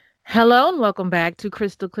Hello and welcome back to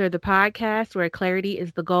Crystal Clear, the podcast where clarity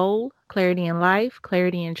is the goal, clarity in life,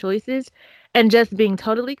 clarity in choices, and just being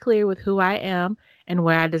totally clear with who I am and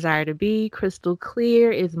where I desire to be. Crystal clear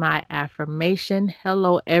is my affirmation.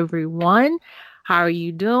 Hello, everyone. How are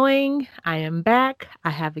you doing? I am back. I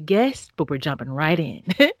have a guest, but we're jumping right in.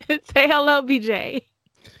 Say hello, BJ.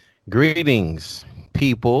 Greetings,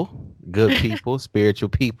 people, good people, spiritual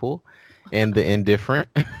people, and the indifferent.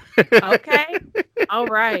 Okay. All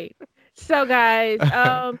right. So, guys,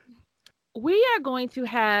 we are going to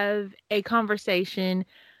have a conversation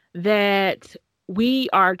that we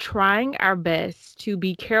are trying our best to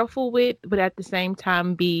be careful with, but at the same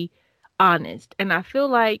time be honest. And I feel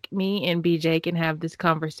like me and BJ can have this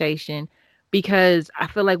conversation because I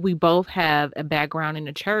feel like we both have a background in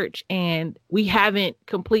the church and we haven't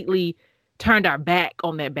completely turned our back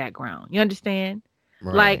on that background. You understand?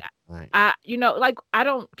 Like Right, right. like I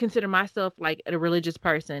don't consider myself like a religious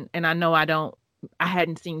person, and I know I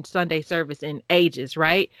hadn't seen Sunday service in ages,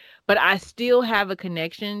 right? But I still have a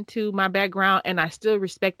connection to my background and I still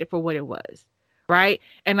respect it for what it was, right?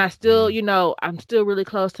 And I still, Mhm. I'm still really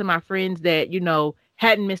close to my friends that,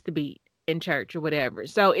 hadn't missed a beat in church or whatever.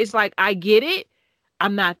 So it's like I get it.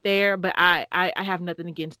 I'm not there, but I have nothing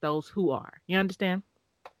against those who are. You understand?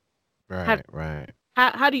 How Right, right.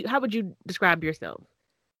 how would you describe yourself?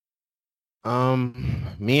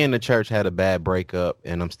 Me and the church had a bad breakup,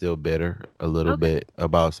 and I'm still bitter a little Okay. bit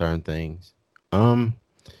about certain things. Um,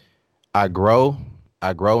 I grow,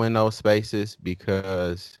 I grow in those spaces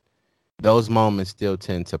because those moments still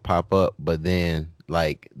tend to pop up, but then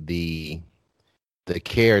like the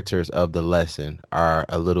characters of the lesson are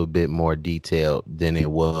a little bit more detailed than it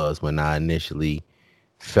was when I initially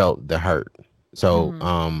felt the hurt. So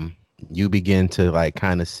Mhm. you begin to like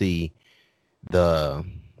kind of see the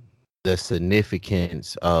the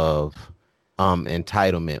significance of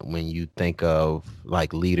entitlement when you think of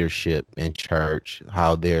like leadership in church,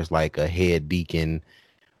 how there's like a head deacon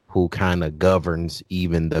who kind of governs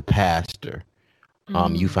even the pastor.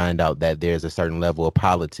 You Mhm. find out that there's a certain level of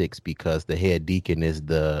politics because the head deacon is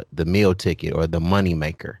the meal ticket or the money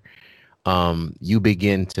maker. You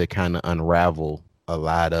begin to kind of unravel a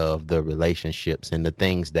lot of the relationships and the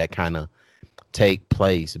things that kind of take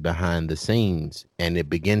place behind the scenes, and it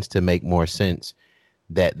begins to make more sense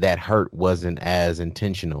that that hurt wasn't as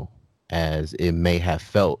intentional as it may have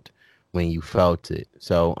felt when you felt it.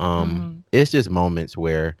 So Mhm. it's just moments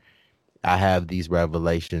where I have these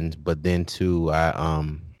revelations, but then too I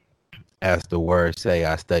as the words say,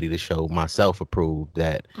 I study to show myself approved,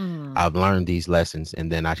 that Mhm. I've learned these lessons and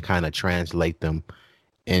then I kind of translate them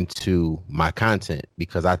into my content,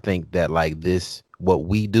 because I think that like this, what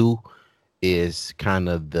we do is kind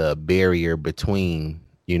of the barrier between,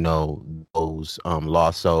 those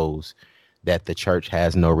lost souls that the church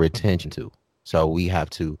has no retention to. So we have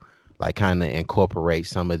to like kind of incorporate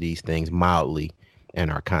some of these things mildly in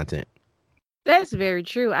our content. That's very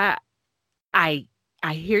true. I I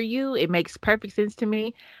hear you. It makes perfect sense to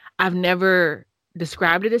me. I've never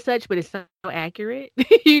described it as such, but it's so accurate,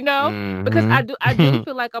 because Mm-hmm. I do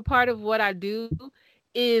feel like a part of what I do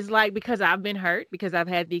is like because I've been hurt, because I've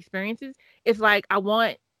had the experiences. It's like I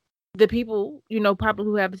want the people, probably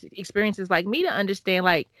who have experiences like me to understand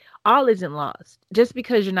like all isn't lost just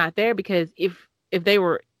because you're not there, because if they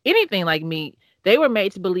were anything like me, they were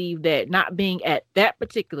made to believe that not being at that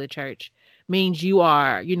particular church means you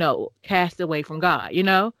are, cast away from God,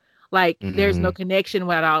 like there's no Mm-hmm. connection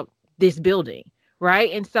without this building,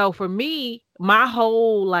 right? And so for me, my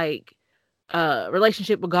whole like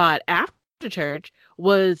relationship with God after church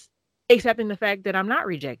was accepting the fact that I'm not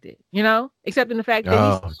rejected, accepting the fact that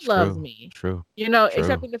he still Oh, loves true, me, true, true.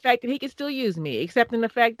 accepting the fact that he can still use me, accepting the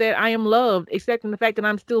fact that I am loved, accepting the fact that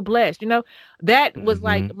I'm still blessed, that was Mm-hmm.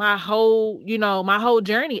 like my whole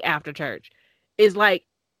journey after church is like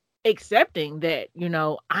accepting that,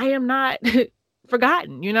 I am not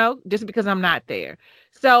forgotten, just because I'm not there.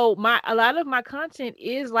 So a lot of my content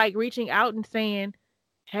is like reaching out and saying,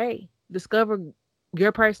 hey, discover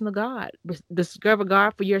your personal God. Discover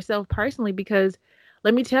God for yourself personally, because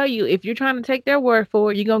let me tell you, if you're trying to take their word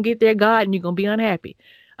for it, you're gonna get their God and you're gonna be unhappy.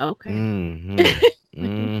 Okay. Mm-hmm.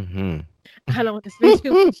 Mm-hmm. I don't want to spend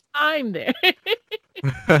too much time there.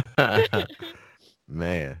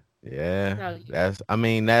 Man, yeah. So yeah.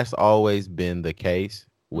 That's always been the case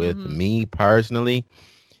with Mm-hmm. me personally,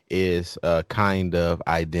 is kind of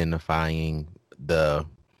identifying the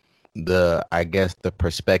I guess the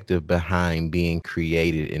perspective behind being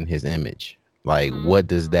created in his image. Like, what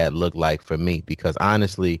does Mm-hmm. that look like for me? Because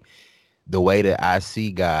honestly, the way that I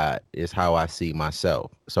see God is how I see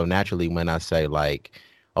myself. So naturally, when I say like,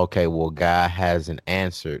 okay, well, God hasn't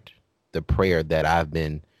answered, the prayer that I've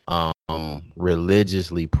been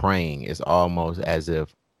religiously praying. It's almost as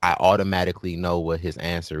if I automatically know what his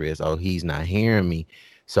answer is. Oh, he's not hearing me.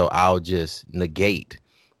 So I'll just negate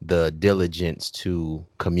the diligence to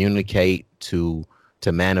communicate, to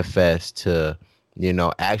manifest, to,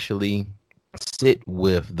 actually sit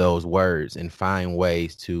with those words and find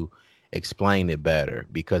ways to explain it better,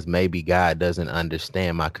 because maybe God doesn't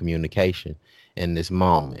understand my communication in this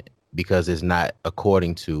moment because it's not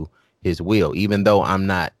according to his will. Even though I'm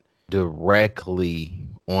not directly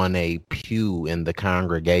on a pew in the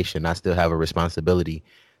congregation, I still have a responsibility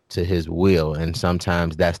to his will. And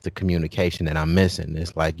sometimes that's the communication that I'm missing.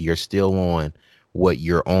 It's like you're still on what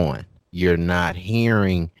you're on. You're not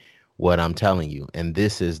hearing what I'm telling you. And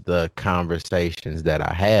this is the conversations that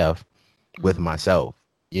I have with myself.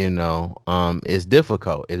 It's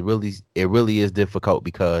difficult. It really is difficult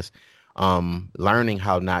because learning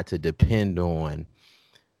how not to depend on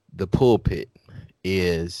the pulpit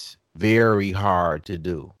is very hard to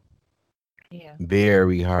do. Yeah.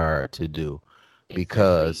 Very hard to do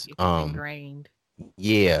because it's ingrained.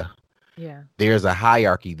 Yeah. There's a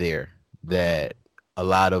hierarchy there that a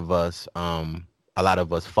lot of us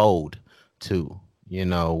fold to.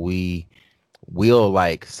 We'll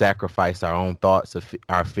like sacrifice our own thoughts, of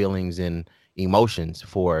our feelings and emotions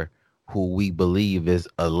for who we believe is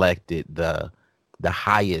elected the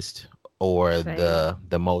highest or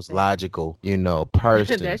the most logical,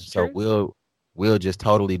 person. That's so true. we'll just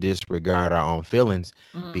totally disregard our own feelings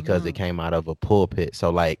because it came out of a pulpit. So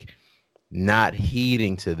like not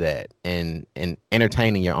heeding to that and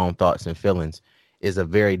entertaining your own thoughts and feelings is a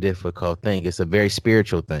very difficult thing. It's a very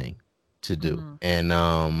spiritual thing to do. And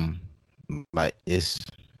like it's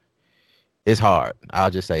hard.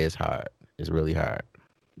 I'll just say it's hard. It's really hard.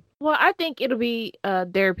 Well, I think it'll be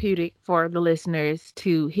therapeutic for the listeners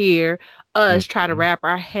to hear us try to wrap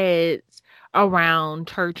our heads around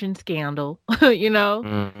church and scandal,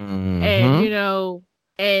 and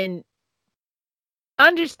and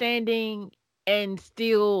understanding and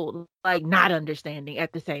still like not understanding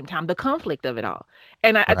at the same time, the conflict of it all.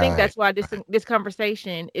 And I think that's why this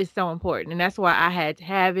conversation is so important, and that's why I had to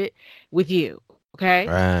have it with you.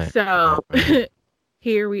 Okay, so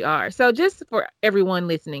here we are. So just for everyone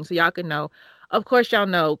listening, so y'all can know, of course, y'all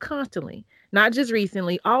know constantly, not just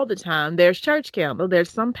recently, all the time, there's church scandal. There's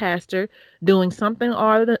some pastor doing something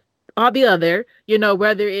or the other,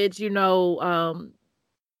 whether it's,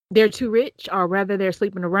 they're too rich or whether they're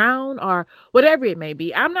sleeping around or whatever it may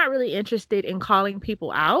be. I'm not really interested in calling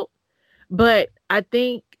people out, but I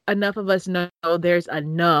think enough of us know there's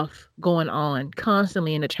enough going on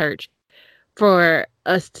constantly in the church for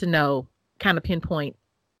us to know, kind of pinpoint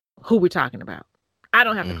who we're talking about. I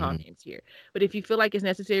don't have to call names here, but if you feel like it's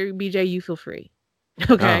necessary, BJ, you feel free.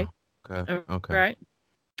 Okay. Okay. Right.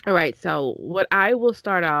 All right. So what I will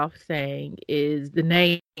start off saying is the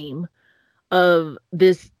name of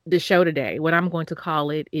the show today. What I'm going to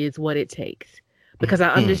call it is What It Takes, because I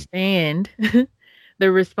understand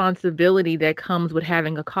the responsibility that comes with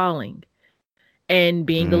having a calling and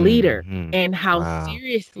being a leader, and how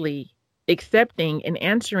seriously accepting and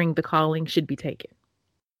answering the calling should be taken.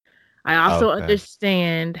 I also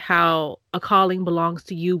understand how a calling belongs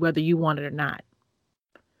to you, whether you want it or not,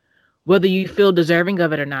 whether you feel deserving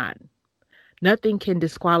of it or not. Nothing can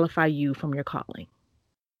disqualify you from your calling.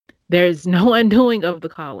 There's no undoing of the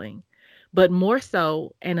calling, but more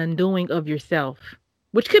so an undoing of yourself,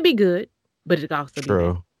 which could be good, but it also be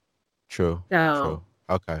True. So,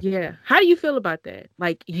 Okay. Yeah. How do you feel about that?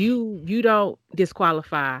 Like you don't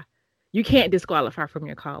disqualify. You can't disqualify from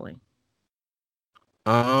your calling.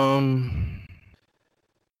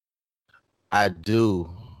 I do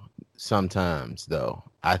sometimes, though.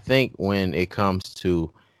 I think when it comes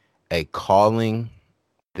to a calling,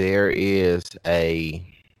 there is a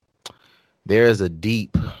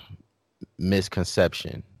deep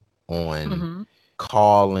misconception on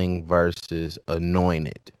calling versus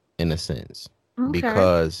anointed, in a sense.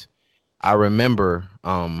 Because I remember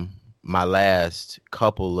my last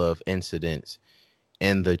couple of incidents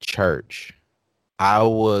in the church. I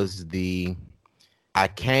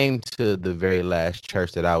came to the very last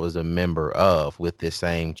church that I was a member of with this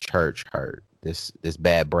same church hurt, this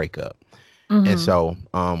bad breakup. And so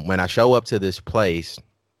when I show up to this place,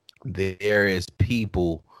 there is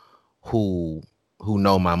people who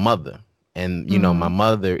know my mother. And, my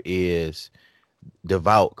mother is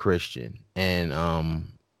devout Christian. And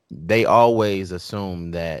they always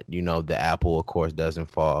assume that, the apple, of course,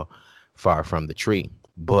 doesn't fall far from the tree.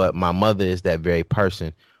 But my mother is that very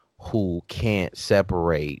person who can't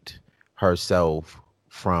separate herself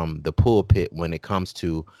from the pulpit when it comes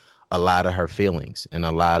to a lot of her feelings and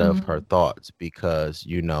a lot of her Mhm. thoughts because,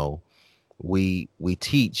 we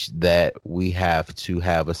teach that we have to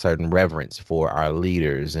have a certain reverence for our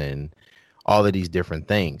leaders and all of these different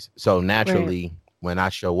things. So Right. naturally, when I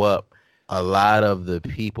show up, a lot of the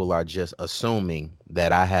people are just assuming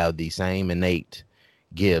that I have the same innate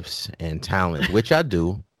gifts and talents, which I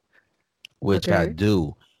Okay.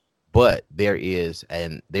 do, but there's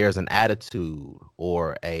an attitude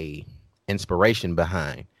or a inspiration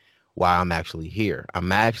behind why I'm actually here.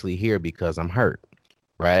 I'm actually here because I'm hurt,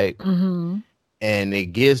 right? Mhm. And it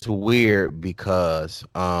gets weird because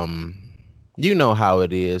you know how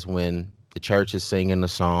it is when the church is singing a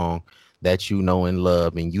song that you know and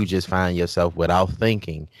love, and you just find yourself without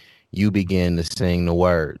thinking, you begin to sing the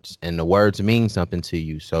words, and the words mean something to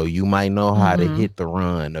you. So you might know how to Mhm. hit the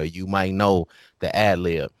run, or you might know the ad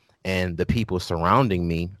lib, and the people surrounding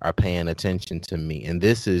me are paying attention to me. And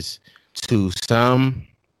this is, to some,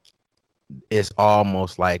 it's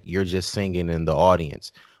almost like you're just singing in the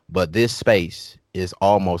audience. But this space is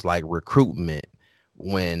almost like recruitment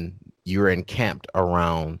when you're encamped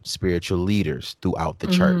around spiritual leaders throughout the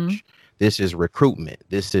Mhm. church. This is recruitment.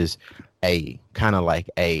 This is a kind of like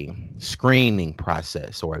a screening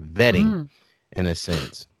process or a vetting Mm. in a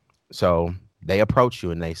sense. So they approach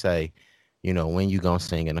you and they say, when you gonna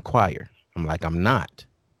sing in a choir? I'm like, I'm not.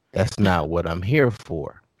 That's not what I'm here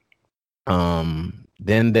for.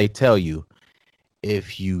 Then they tell you,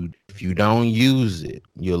 if you don't use it,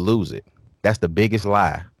 you'll lose it. That's the biggest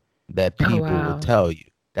lie that Oh people will wow. tell you.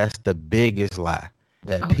 That's the biggest lie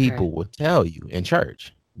that Okay. people will tell you in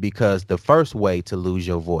church, because the first way to lose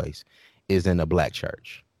your voice is in a black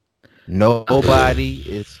church. Nobody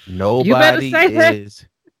is You better nobody say that. is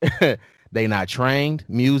they not trained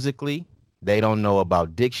musically. They don't know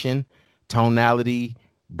about diction, tonality,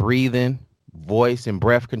 breathing, voice and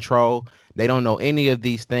breath control. They don't know any of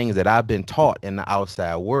these things that I've been taught in the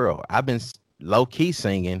outside world. I've been low key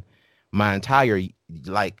singing my entire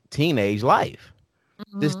like teenage life.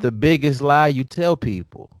 This Mhm. the biggest lie you tell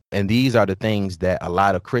people. And these are the things that a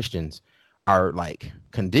lot of Christians are like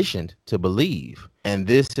conditioned to believe. And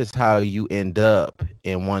this is how you end up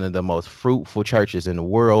in one of the most fruitful churches in the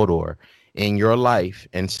world or in your life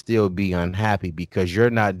and still be unhappy because you're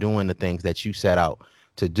not doing the things that you set out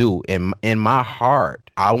to do. In my heart,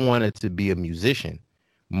 I wanted to be a musician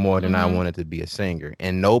more than I Mhm. wanted to be a singer.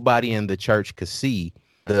 And nobody in the church could see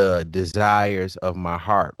the desires of my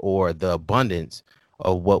heart or the abundance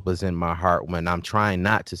of what was in my heart when I'm trying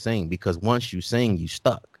not to sing, because once you sing, you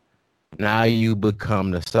stuck. Now you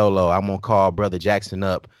become the solo. I'm gonna call Brother Jackson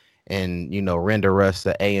up and render us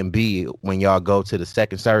the A and B when y'all go to the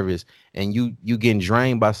second service, and you getting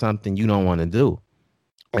drained by something you don't want to do.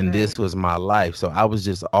 And Right. this was my life. So I was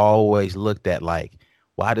just always looked at like,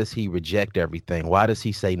 why does he reject everything? Why does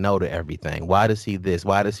he say no to everything? Why does he this?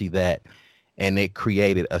 Why does he that? And it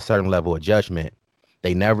created a certain level of judgment.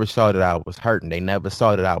 They never saw that I was hurting. They never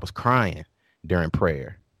saw that I was crying during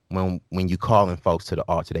prayer when you calling folks to the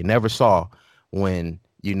altar. They never saw when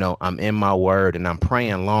I'm in my word and I'm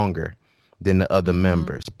praying longer than the other Mhm.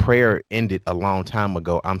 members. Prayer ended a long time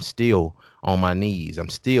ago. I'm still on my knees.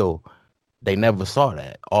 They never saw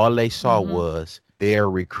that. All they saw Mhm. was their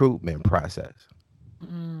recruitment process.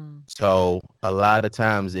 Mm. So a lot of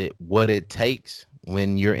times what it takes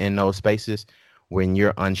when you're in those spaces, when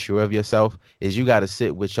you're unsure of yourself, is you got to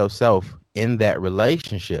sit with yourself in that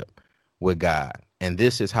relationship with God. And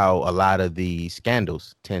this is how a lot of the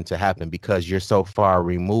scandals tend to happen, because you're so far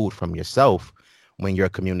removed from yourself when you're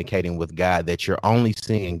communicating with God that you're only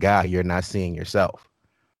seeing God, you're not seeing yourself.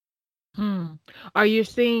 Hmm. Are you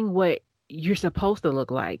seeing what you're supposed to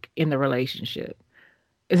look like in the relationship?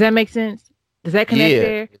 Does that make sense? Does that connect Yeah,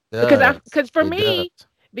 there? it does. It does.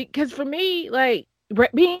 Because for me, like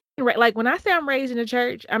like when I say I'm raised in the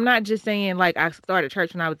church, I'm not just saying like I started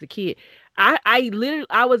church when I was a kid. I literally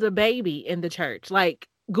I was a baby in the church. Like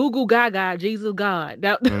Google Gaga, Jesus God.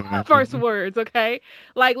 That first Mhm. words, okay?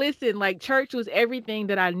 Like listen, like church was everything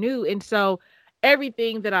that I knew. And so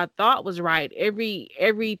everything that I thought was right,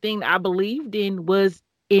 everything I believed in was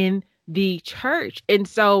in the church. And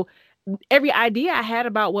so every idea I had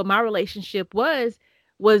about what my relationship was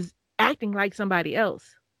acting like somebody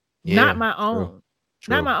else, not Yeah, my true. own,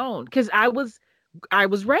 not True. my own, because I was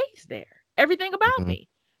raised there, everything about Mhm. me.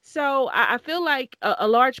 So I feel like a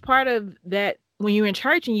large part of that when you're in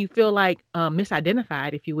church and you feel like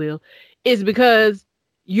misidentified, if you will, is because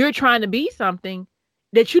you're trying to be something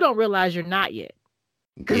that you don't realize you're not yet.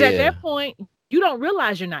 Because at Yeah. that point, you don't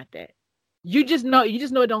realize you're not that. You just know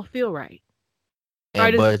it don't feel right. Or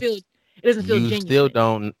it And doesn't but feel It doesn't feel You still genuine.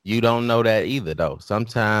 don't know that either though.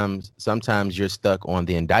 Sometimes you're stuck on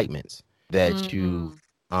the indictments that you've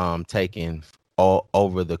Mm, taken all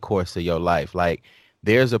over the course of your life. Like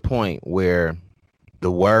there's a point where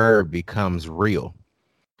the word becomes real,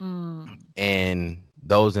 mm, and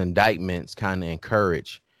those indictments kind of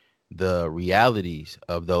encourage the realities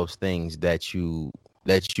of those things that you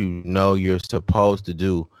know you're supposed to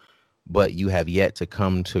do, but you have yet to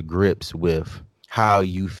come to grips with how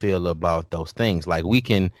you feel about those things. Like we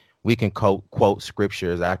can quote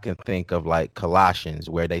scriptures. I can think of like Colossians,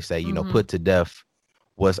 where they say, you know, mm-hmm, put to death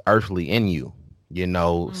what's earthly in you, you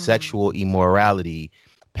know, mm. sexual immorality,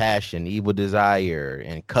 passion, evil desire,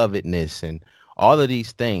 and covetousness, and all of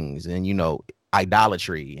these things, and you know,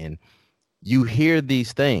 idolatry. And you hear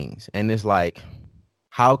these things, and it's like,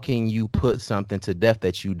 how can you put something to death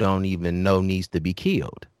that you don't even know needs to be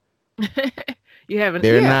killed? You haven't,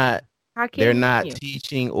 They're yeah. not How they're can not you?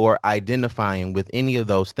 teaching or identifying with any of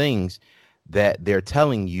those things that they're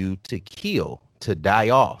telling you to kill, to die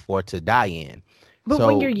off, or to die in. But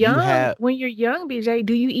So you have when you're young, BJ,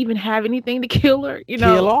 do you even have anything to kill her? You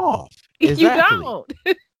kill know, off. you Exactly. don't.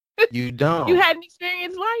 You You don't. hadn't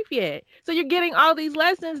experienced life yet. So you're getting all these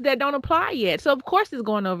lessons that don't apply yet. So of course it's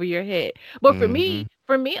going over your head. But Hmm.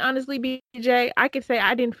 for me, honestly, BJ, I could say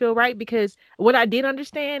I didn't feel right because what I did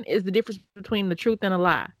understand is the difference between the truth and a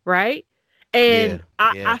lie, right? Yeah. And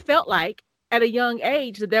Yeah. I felt like at a young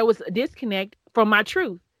age that there was a disconnect from my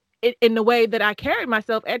truth in the way that I carried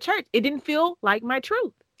myself at church. It didn't feel like my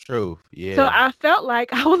truth. Truth. So Yeah. I felt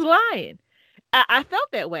like I was lying. I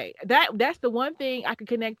felt that way. That's the one thing I could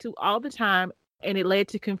connect to all the time, and it led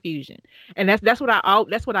to confusion. And that's what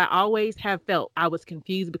I always have felt. I was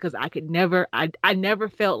confused because I never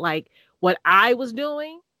felt like what I was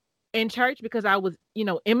doing in church because I was,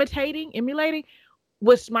 emulating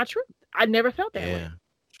was my truth. I never felt that way.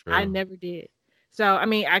 Yeah. I True. never did. So I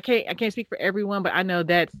mean, I can't speak for everyone, but I know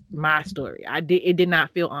that's my story. It did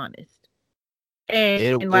not feel honest.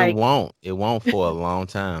 And like It won't for a long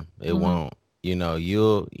time. It mhm, won't. You know,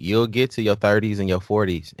 you'll get to your 30s and your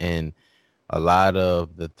 40s, and a lot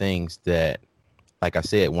of the things that, like I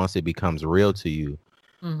said, once it becomes real to you,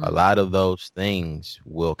 a mhm, lot of those things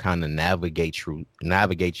will kind of navigate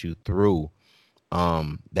you through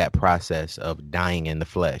that process of dying in the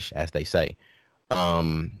flesh, as they say.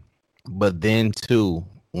 Um, but then too,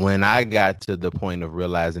 when I got to the point of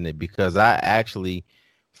realizing it, because I actually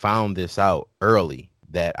found this out early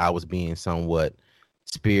that I was being somewhat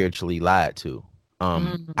spiritually lied to.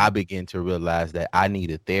 I mhm, began to realize that I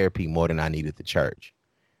needed therapy more than I needed the church,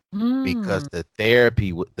 because mm. the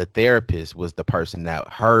therapist was the person that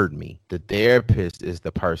heard me. The therapist is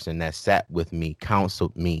the person that sat with me,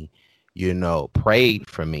 counseled me, you know, prayed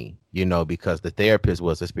for me, you know, because the therapist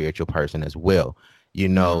was a spiritual person as well. You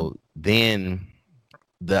Mhm. know, then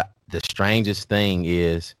the strangest thing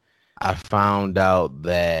is I found out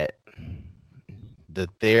that the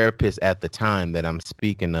therapist at the time that I'm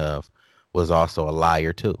speaking of was also a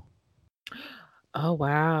liar too. Oh,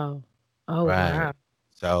 wow. Oh, Right. wow.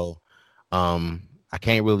 So, um, I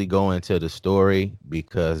can't really go into the story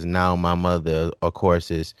because now my mother, of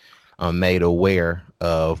course, is made aware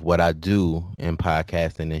of what I do in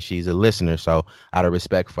podcasting, and she's a listener. So, out of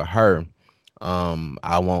respect for her,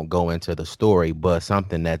 I won't go into the story, but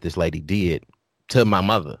something that this lady did to my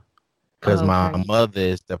mother, because my Okay. mother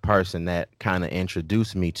is the person that kind of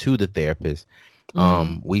introduced me to the therapist.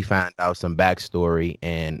 Mm. We found out some backstory,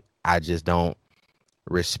 and I just don't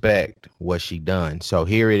respect what she done. So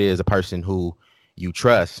here it is, a person who you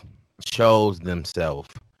trust shows themselves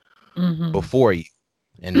Mhm. before you,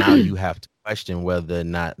 and now you have to question whether or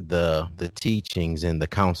not the teachings and the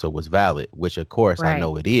counsel was valid, which of course I Right.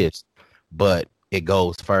 know it is, but it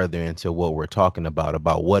goes further into what we're talking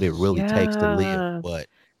about what it really takes to live, Yeah.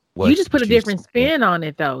 You what just put a you different saying. spin on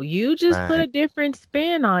it, though. You just put Right. a different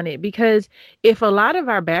spin on it because if a lot of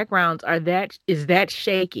our backgrounds is that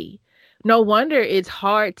shaky, no wonder it's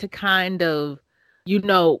hard to kind of,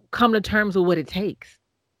 come to terms with what it takes.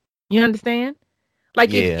 You understand?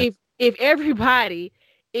 Like Yeah. if everybody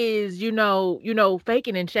is,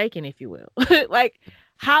 faking and shaking, if you will. Like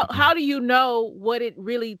how do you know what it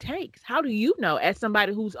really takes? How do you know as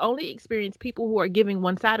somebody who's only experienced people who are giving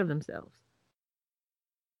one side of themselves?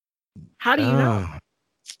 How do you know?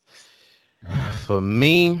 uh, for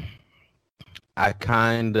me, I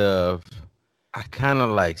kind of I kind of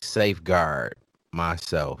like safeguard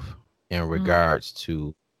myself in Mm, regards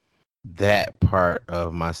to that part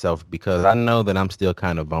of myself, because I know that I'm still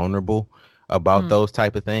kind of vulnerable about mm, those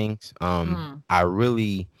type of things. mm, I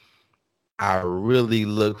really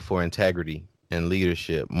look for integrity in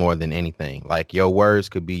leadership more than anything. Like your words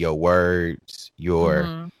could be your words,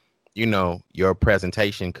 Mm-hmm. your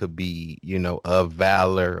presentation could be, of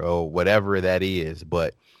valor or whatever that is,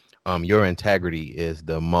 but your integrity is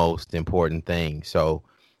the most important thing. So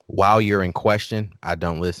while you're in question, I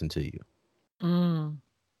don't listen to you. Mm.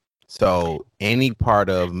 So any part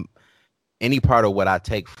of what I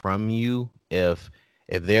take from you, if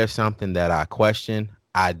there's something that I question,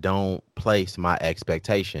 I don't place my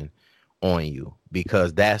expectation on you,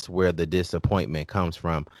 because that's where the disappointment comes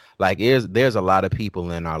from. Like there's a lot of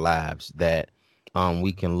people in our lives that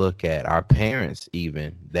we can look at, our parents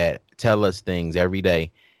even, that tell us things every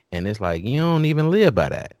day, and it's like, you don't even live by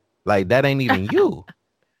that. Like that ain't even you.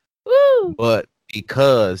 Woo. But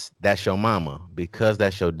because that's your mama, because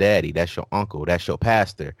that's your daddy, that's your uncle, that's your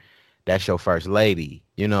pastor, that's your first lady,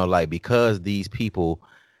 like because these people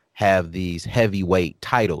have these heavyweight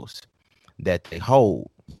titles that they hold,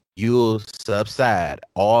 you'll subside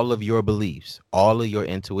all of your beliefs, all of your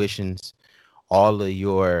intuitions, all of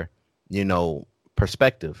your,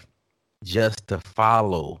 perspective, just to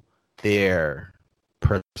follow their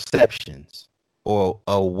perceptions, or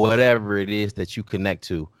whatever it is that you connect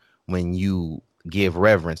to when you give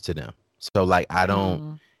reverence to them. So like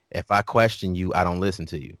Mm. if I question you, I don't listen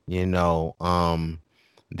to you.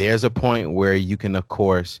 There's a point where you can, of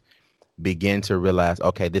course, begin to realize,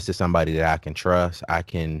 okay, this is somebody that I can trust. I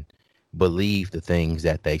can believe the things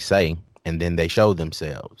that they say, and then they show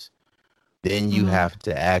themselves. Then you Mm-hmm. have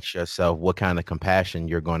to ask yourself what kind of compassion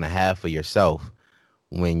you're going to have for yourself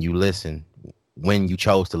when you listen, when you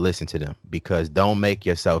chose to listen to them, because don't make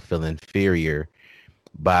yourself feel inferior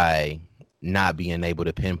by not being able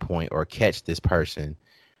to pinpoint or catch this person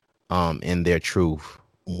in their truth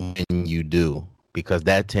when you do, because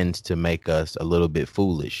that tends to make us a little bit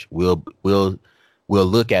foolish. We'll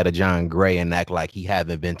look at a John Gray and act like he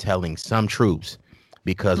haven't been telling some truths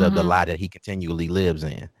because of the Mm-hmm. lie that he continually lives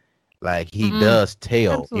in. Like he Mm. does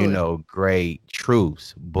tell, Absolutely. great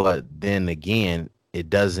truths, but then again, it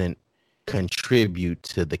doesn't contribute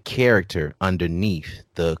to the character underneath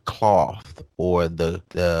the cloth or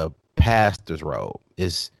the pastor's robe.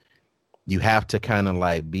 Is You have to kind of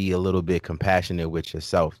like be a little bit compassionate with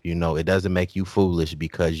yourself. It doesn't make you foolish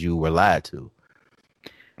because you were lied to.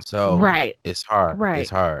 So Right. it's hard. It's Right.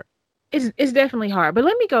 hard. It's definitely hard. But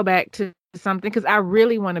let me go back to something because I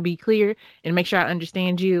really want to be clear and make sure I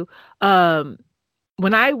understand you. Um,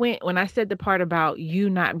 when I said the part about you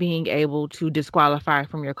not being able to disqualify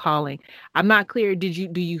from your calling, I'm not clear. Do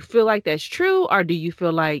you feel like that's true, or do you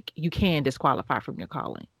feel like you can disqualify from your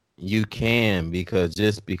calling? You can, because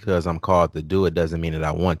just because I'm called to do it doesn't mean that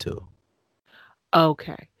I want to.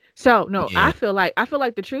 Okay. So no, Yeah. I feel like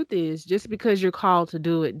the truth is just because you're called to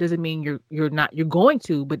do it doesn't mean you're going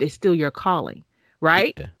to, but it's still your calling,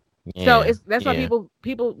 right? Yeah. So Yeah. it's that's why Yeah.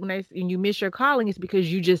 people when you miss your calling, it's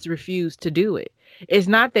because you just refuse to do it. It's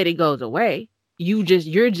not that it goes away. You're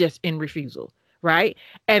just in refusal, right?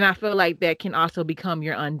 And I feel like that can also become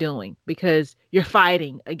your undoing because you're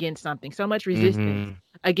fighting against something, so much resistance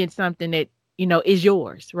Mm-hmm. against something that is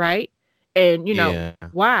yours, right? And Yeah.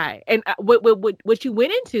 why? And what you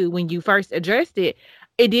went into when you first addressed it,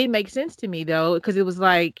 it did make sense to me though, because it was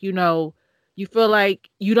like you feel like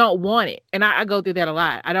you don't want it. And I go through that a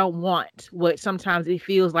lot. I don't want what sometimes it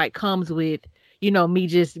feels like comes with, me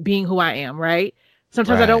just being who I am, right?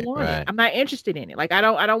 Sometimes I don't Right. want it. Right. I'm not interested in it. Like I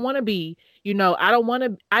don't want to be, I don't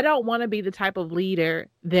want to be the type of leader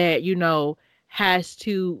that, has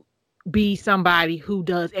to be somebody who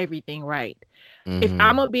does everything right. If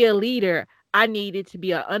I'm Mm-hmm. gonna be a leader, I need it to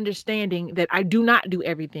be an understanding that I do not do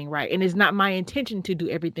everything right. And it's not my intention to do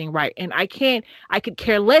everything right. And I could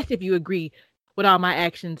care less if you agree with all my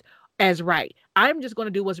actions as right. I'm just going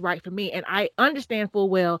to do what's right for me. And I understand full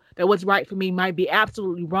well that what's right for me might be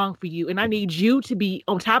absolutely wrong for you. And I need you to be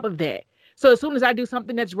on top of that. So as soon as I do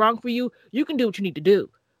something that's wrong for you, you can do what you need to do,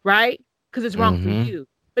 right? Because it's wrong for Mm-hmm. you,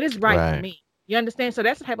 but it's right for Right. me. You understand? So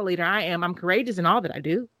that's the type of leader I am. I'm courageous in all that I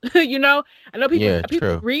do. you know, I know Yeah. people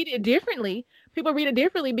True. read it differently. People read it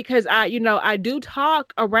differently because I do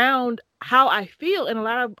talk around how I feel, and a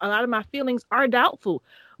lot of my feelings are doubtful.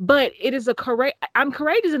 But it is I'm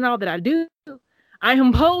courageous in all that I do. I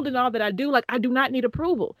am bold in all that I do. Like I do not need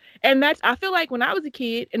approval. And I feel like when I was a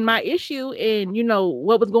kid and my issue and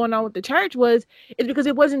what was going on with the church is because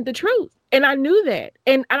it wasn't the truth. And I knew that.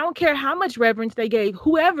 And I don't care how much reverence they gave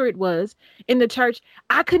whoever it was in the church,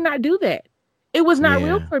 I could not do that. It was not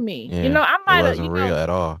real Yeah. for me. Yeah. I It might have, wasn't real at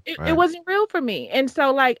all. it Right. wasn't real for me. And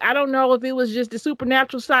so like I don't know if it was just a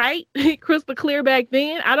supernatural sight, crystal clear back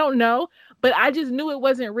then. I don't know. But I just knew it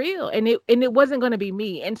wasn't real and it wasn't gonna be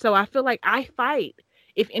me. And so I feel like I fight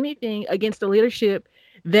if anything, against the leadership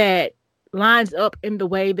that lines up in the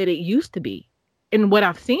way that it used to be and what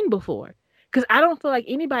I've seen before. Because I don't feel like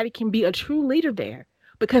anybody can be a true leader there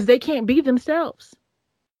because they can't be themselves.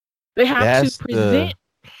 They have to That's present the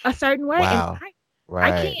a certain way. And wow.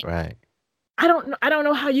 I Right, can't, right. I don't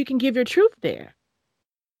know how you can give your truth there.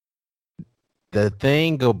 The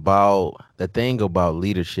thing about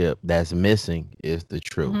leadership that's missing is the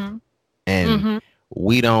truth. Mm-hmm. And Mm-hmm.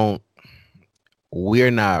 we don't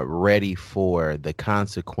we're not ready for the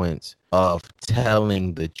consequence of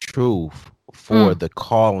telling the truth for Mm, the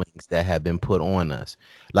callings that have been put on us.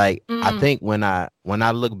 Like I mm, think when I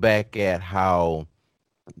look back at how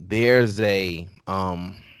there's a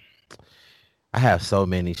I have so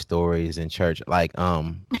many stories in church. Like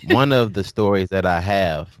one of the stories that I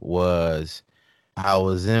have was I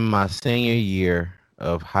was in my senior year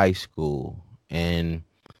of high school, and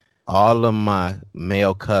all of my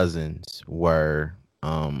male cousins were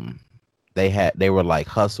they were like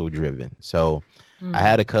hustle driven. So I mm,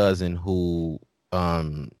 had a cousin who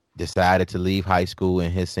decided to leave high school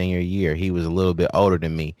in his senior year. He was a little bit older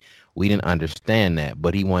than me. We didn't understand that,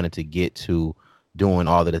 but he wanted to get to doing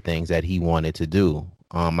all of the things that he wanted to do.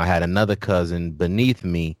 I had another cousin beneath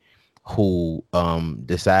me who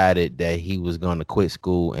decided that he was going to quit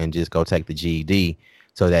school and just go take the GED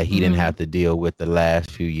so that he didn't mm, have to deal with the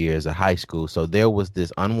last few years of high school. So there was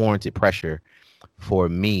this unwarranted pressure for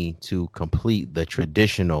me to complete the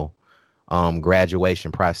traditional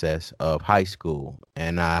graduation process of high school,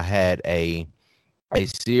 and I had a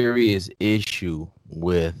serious issue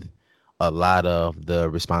with a lot of the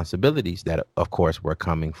responsibilities that, of course, were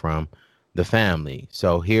coming from the family.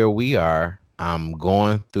 So here we are. I'm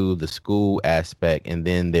going through the school aspect, and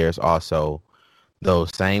then there's also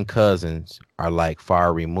those same cousins are like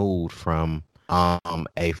far removed from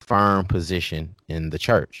a firm position in the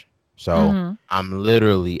church. So mm, I'm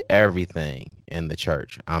literally everything in the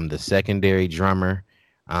church. I'm the secondary drummer,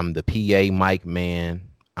 I'm the PA mic man,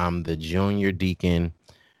 I'm the junior deacon,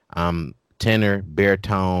 I'm tenor,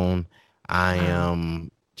 baritone. I wow.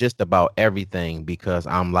 am just about everything because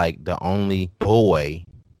I'm like the only boy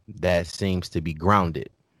that seems to be grounded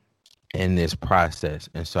in this process.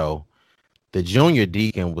 And so the junior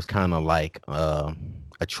deacon was kind of like a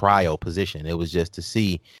trial position. It was just to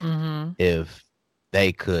see Mm, if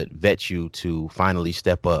they could vet you to finally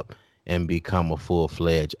step up and become a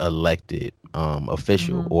full-fledged elected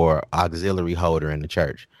official mm, or auxiliary holder in the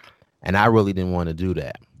church. And I really didn't want to do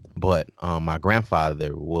that. But my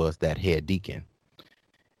grandfather was that head deacon.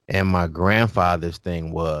 And my grandfather's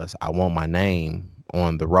thing was, I want my name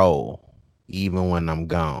on the roll, even when I'm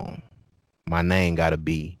gone. My name got to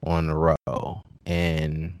be on the roll.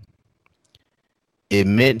 And it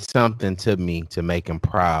meant something to me to make him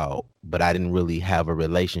proud, but I didn't really have a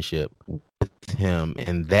relationship with him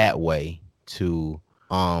in that way to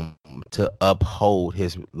um to uphold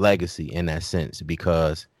his legacy in that sense,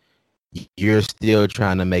 because you're still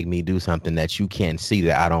trying to make me do something that you can't see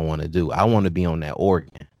that I don't want to do. I want to be on that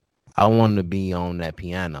organ. I want to be on that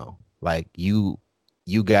piano. Like you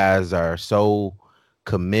guys are so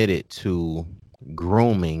committed to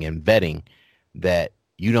grooming and vetting that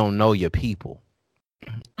you don't know your people.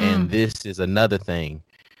 And mm, this is another thing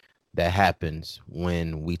that happens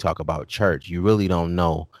when we talk about church. You really don't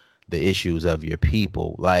know the issues of your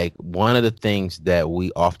people. Like one of the things that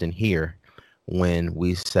we often hear when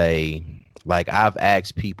we say, like, I've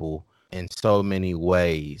asked people in so many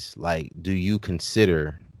ways, like, do you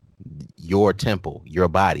consider your temple, your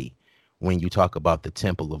body, when you talk about the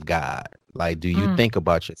temple of God? Like, do you mm, think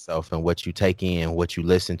about yourself and what you take in, what you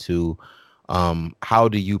listen to? How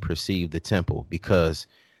do you perceive the temple? Because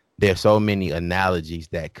there's so many analogies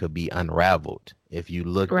that could be unraveled if you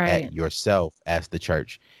look right. at yourself as the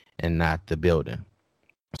church and not the building.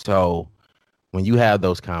 So when you have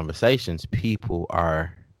those conversations, people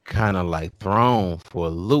are kind of like thrown for a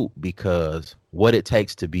loop, because what it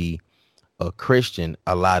takes to be a Christian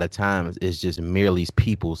a lot of times is just merely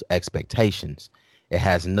people's expectations. It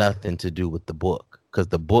has nothing to do with the book, because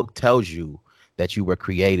the book tells you that you were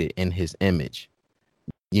created in his image.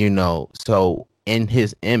 So in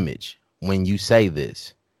his image, when you say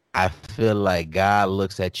this, I feel like God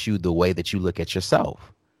looks at you the way that you look at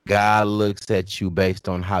yourself. God looks at you based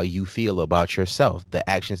on how you feel about yourself, the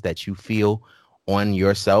actions that you feel on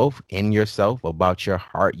yourself, in yourself, about your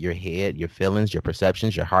heart, your head, your feelings, your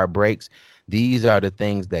perceptions, your heartbreaks. These are the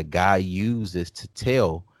things that God uses to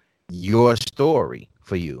tell your story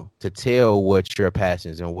for you, to tell what your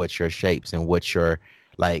passions and what your shapes and what your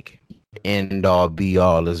like end all be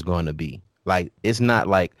all is going to be. Like it's not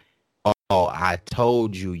like, oh, I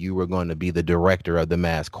told you you were going to be the director of the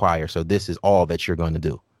mass choir, so this is all that you're going to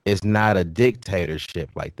do. It's not a dictatorship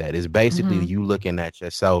like that. It's basically you looking at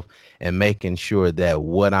yourself and making sure that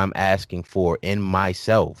what I'm asking for in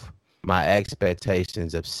myself, my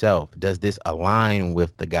expectations of self, does this align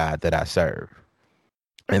with the God that I serve?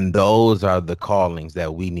 And those are the callings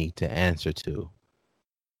that we need to answer to.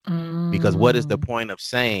 Because what is the point of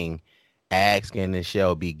saying, ask and it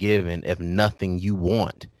shall be given, if nothing you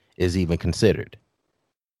want is even considered?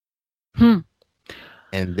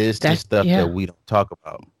 And this is stuff that we don't talk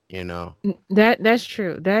about, you know. That's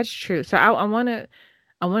true. That's true. So I want to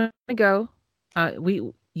go.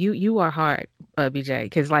 You are hard, BJ,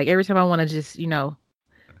 because like every time I want to just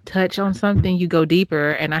touch on something, you go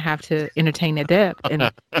deeper, and I have to entertain the depth,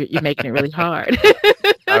 and you're making it really hard.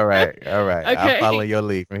 All right. Okay. I'll follow your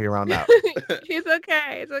lead from here on out. It's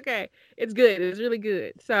okay. It's good. It's really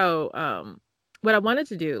good. So, what I wanted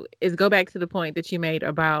to do is go back to the point that you made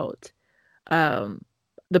about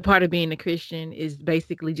the part of being a Christian is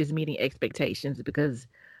basically just meeting expectations, because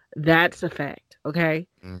that's a fact. Okay.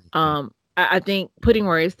 I think putting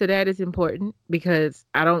words to that is important, because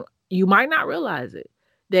you might not realize it,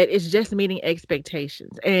 that it's just meeting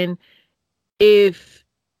expectations. And if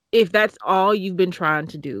that's all you've been trying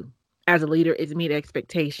to do as a leader is meet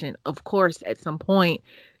expectation, of course, at some point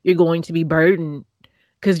you're going to be burdened,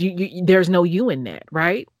 because there's no you in that,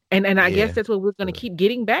 right? And I guess that's what we're going to keep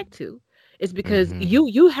getting back to. It's because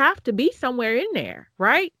you have to be somewhere in there,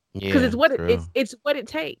 right? Because it's what it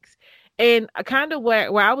takes. And kind of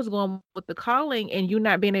where I was going with the calling and you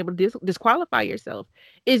not being able to disqualify yourself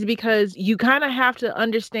is because you kind of have to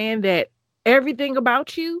understand that everything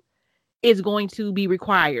about you is going to be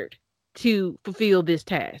required to fulfill this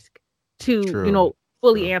task, to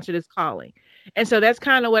fully answer this calling. And so that's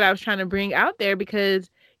kind of what I was trying to bring out there,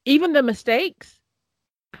 because even the mistakes,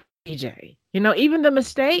 DJ, even the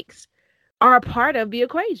mistakes are a part of the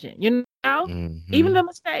equation, even the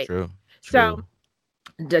mistakes. True. So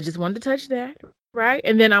I just wanted to touch that, right?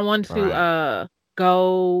 And then I want to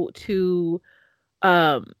go to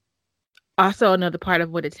also another part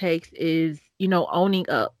of what it takes is, owning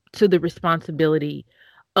up to the responsibility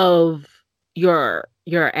of your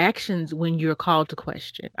actions when you're called to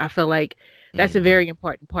question. I feel like that's a very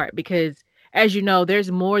important part, because as you know,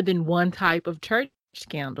 there's more than one type of church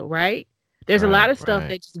scandal, right? There's a lot of stuff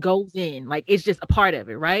that just goes in, like it's just a part of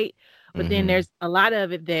it, right? But then there's a lot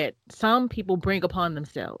of it that some people bring upon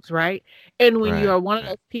themselves, right? And when you are one of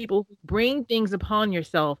those people who bring things upon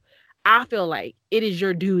yourself, I feel like it is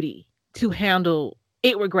your duty to handle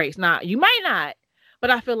it with grace. Now, you might not,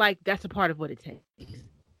 but I feel like that's a part of what it takes,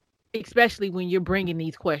 especially when you're bringing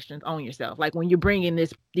these questions on yourself, like when you're bringing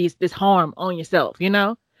this harm on yourself,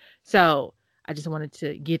 So I just wanted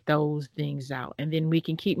to get those things out, and then we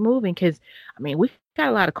can keep moving, because we've got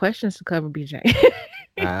a lot of questions to cover, BJ.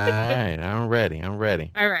 All right, I'm ready.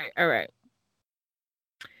 All right.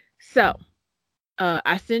 So,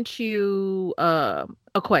 I sent you a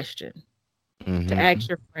question to ask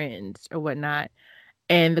your friends or whatnot,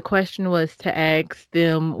 and the question was to ask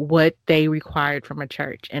them what they required from a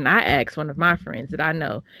church. And I asked one of my friends that I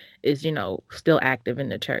know is, still active in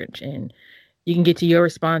the church, and you can get to your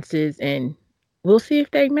responses, and we'll see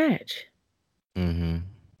if they match.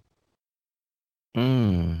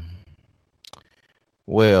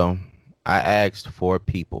 Well, I asked 4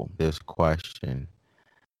 people this question.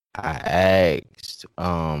 I asked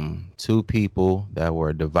 2 people that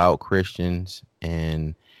were devout Christians,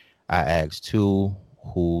 and I asked 2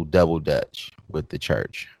 who double dutch with the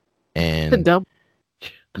church. And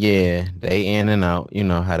yeah, they in and out, you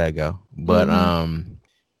know how that go. But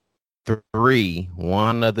 3,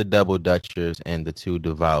 one of the double dutchers and the 2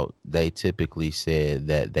 devout, they typically said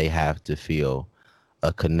that they have to feel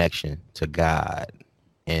a connection to God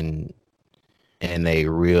in a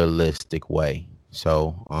realistic way.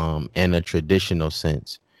 So in a traditional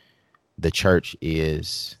sense, the church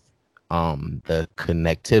is the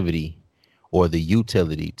connectivity or the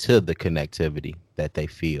utility to the connectivity that they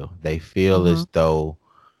feel. They feel as though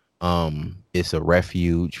it's a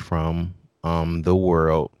refuge from the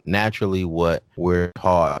world, naturally what we're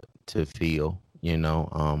taught to feel,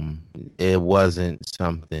 it wasn't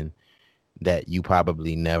something that you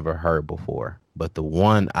probably never heard before. But the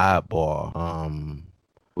one oddball,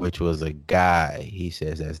 which was a guy, he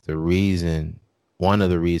says that's one of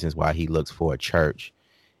the reasons why he looks for a church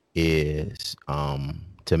is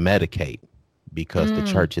to medicate, because the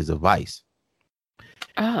church is a vice.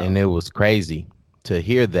 And it was crazy to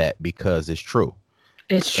hear that, because it's true.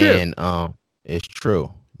 It's true. And it's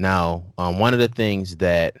true. Now, one of the things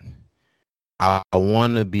that I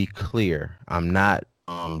want to be clear, I'm not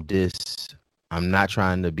I'm not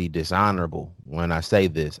trying to be dishonorable when I say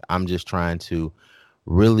this. I'm just trying to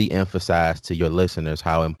really emphasize to your listeners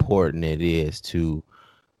how important it is to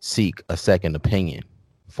seek a second opinion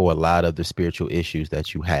for a lot of the spiritual issues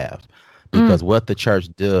that you have. Mm. Because what the church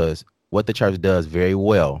does very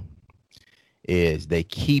well is they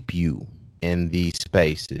keep you in these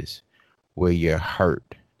spaces where you're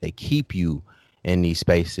hurt. They keep you in these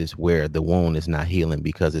spaces where the wound is not healing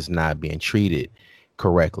because it's not being treated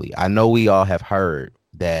correctly. I know we all have heard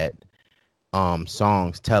that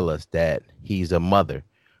songs tell us that he's a mother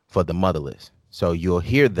for the motherless. So you'll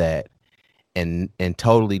hear that and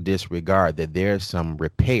totally disregard that there's some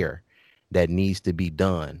repair that needs to be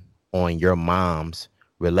done on your mom's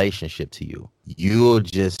relationship to you. You'll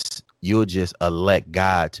just elect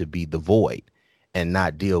God to be the void and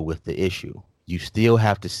not deal with the issue. You still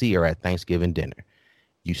have to see her at Thanksgiving dinner.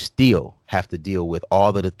 You still have to deal with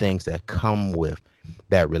all of the things that come with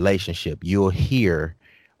that relationship. You'll hear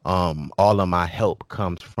all of my help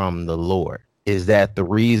comes from the Lord. Is that the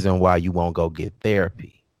reason why you won't go get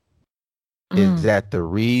therapy? Is Mm. that the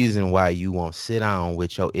reason why you won't sit down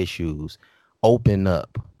with your issues, open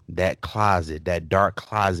up that closet, that dark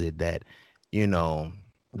closet, that, you know,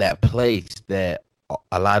 that place that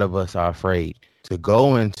a lot of us are afraid to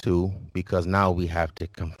go into because now we have to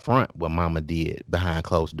confront what mama did behind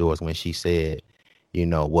closed doors when she said,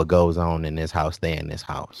 what goes on in this house, stay in this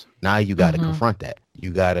house. Now you got to Mm-hmm. confront that.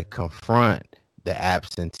 You got to confront the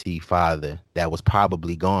absentee father that was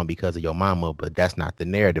probably gone because of your mama, but that's not the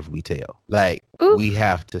narrative we tell. Like, we Oof.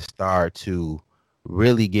 have to start to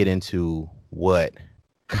really get into what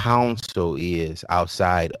counsel is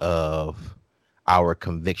outside of our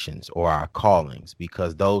convictions or our callings,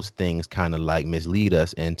 because those things kind of like mislead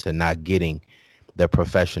us into not getting the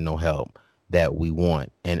professional help that we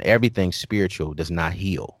want. And everything spiritual does not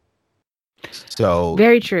heal. So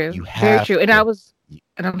Very true. you Very have true. And to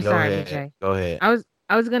I'm go sorry, ahead. Jay. Go ahead.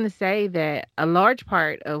 I was gonna say that a large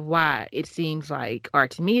part of why it seems like, or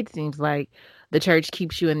to me it seems like the church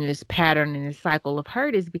keeps you in this pattern and this cycle of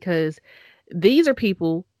hurt is because these are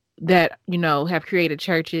people that, have created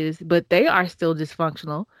churches, but they are still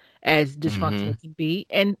dysfunctional as Hmm. dysfunctional can be,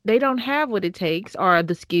 and they don't have what it takes or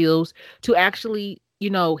the skills to actually,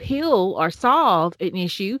 heal or solve an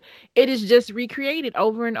issue. It is just recreated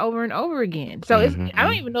over and over and over again. So I don't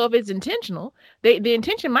Hmm. even know if it's intentional. The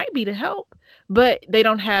intention might be to help, but they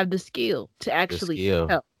don't have the skill to The actually skill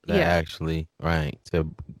help. that Yeah. actually, right,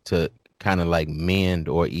 to kind of like mend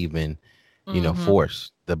or even, Mm-hmm.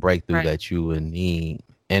 force the breakthrough Right. that you would need.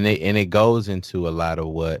 And it goes into a lot of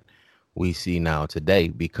what we see now today,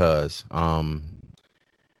 because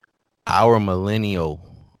our millennial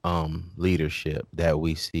leadership that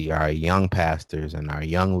we see, our young pastors and our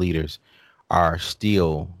young leaders are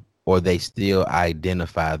still, or they still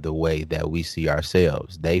identify the way that we see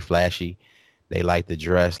ourselves. They flashy, they like to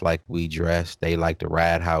dress like we dress, they like to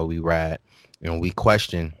ride how we ride, and we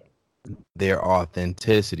question their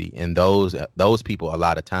authenticity. And those people a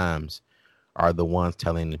lot of times are the ones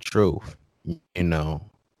telling the truth, you know.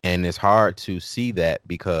 And it's hard to see that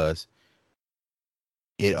because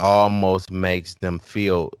it almost makes them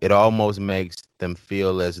feel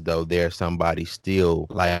as though there's somebody still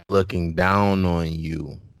like looking down on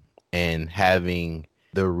you and having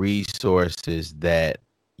the resources that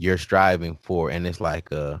you're striving for. And it's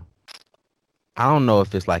like I don't know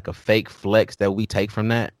if it's like a fake flex that we take from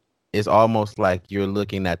that. It's almost like you're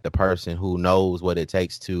looking at the person who knows what it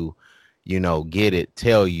takes to, get it,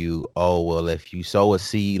 tell you, oh, well, if you sow a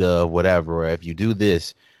seed of whatever, or if you do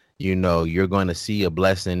this, you're going to see a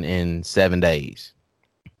blessing in 7 days.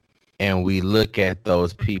 And we look at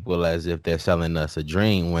those people as if they're selling us a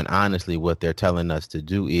dream, when honestly, what they're telling us to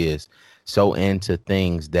do is sow into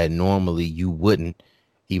things that normally you wouldn't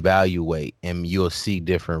evaluate, and you'll see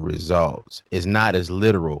different results. It's not as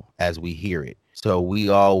literal as we hear it. So we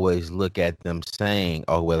always look at them saying,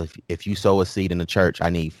 oh, well, if you sow a seed in the church, I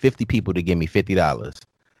need 50 people to give me $50.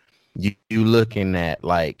 You looking at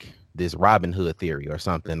like this Robin Hood theory or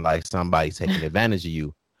something, like somebody taking advantage of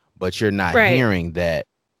you, but you're not Right. hearing that.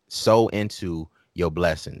 Sow into your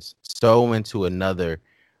blessings, sow into another,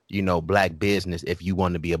 black business if you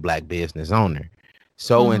want to be a black business owner.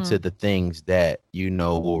 Sow Mm-hmm. into the things that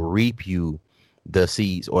will reap you the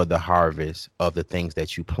seeds or the harvest of the things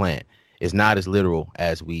that you plant. It's not as literal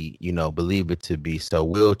as we believe it to be. So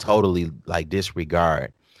we'll totally like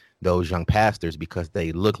disregard those young pastors because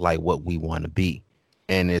they look like what we want to be.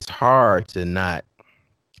 And it's hard to not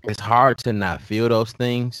feel those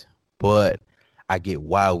things, but I get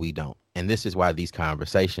why we don't. And this is why these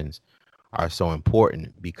conversations are so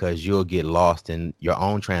important, because you'll get lost in your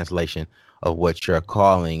own translation of what your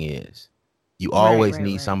calling is. You Right, always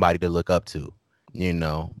right, need right. somebody to look up to,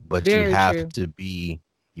 but Very true.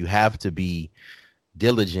 you have to be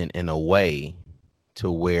diligent in a way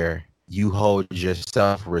to where you hold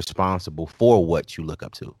yourself responsible for what you look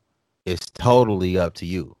up to. It's totally up to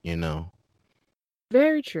you.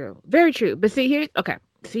 Very true. Very true. But see here, okay.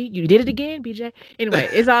 See, you did it again, BJ. Anyway,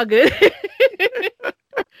 it's all good.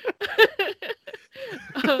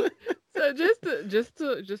 Um, so just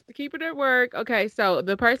to keep it at work. Okay, so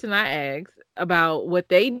the person I asked about what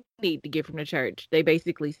they need to get from the church, they basically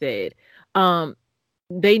said, um,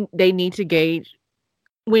 they need to gauge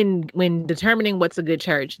when determining what's a good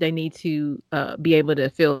church, they need to be able to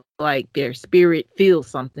feel like their spirit feels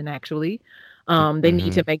something actually. They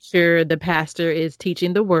need Mm-hmm. to make sure the pastor is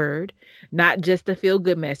teaching the word, not just a feel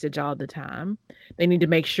good message all the time. They need to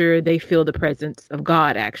make sure they feel the presence of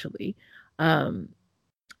God actually. Um,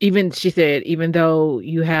 Even she said, even though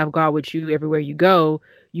you have God with you everywhere you go,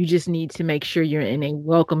 you just need to make sure you're in a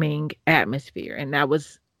welcoming atmosphere, and that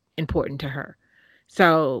was important to her.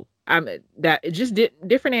 So that it just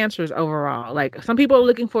different answers overall. Like some people are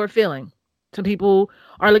looking for a feeling, some people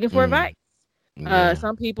are looking for advice. Mm. Yeah.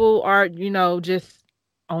 Some people are, just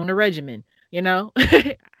on a regimen. You know,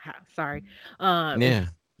 sorry. It's Yeah.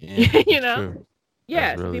 Yeah. you That's know, true.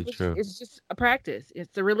 That's yeah, some really people true. it's just a practice.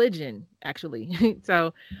 It's a religion, actually.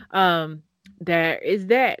 So, um, there is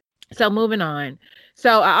that. So moving on.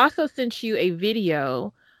 So I also sent you a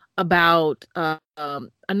video about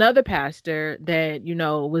another pastor that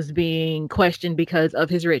was being questioned because of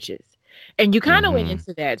his riches, and you kind of went Mm-hmm.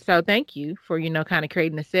 into that. So thank you for kind of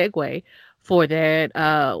creating a segue for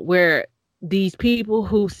that, where these people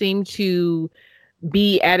who seem to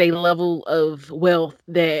be at a level of wealth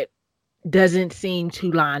that doesn't seem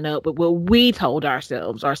to line up with what we told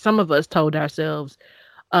ourselves, or some of us told ourselves,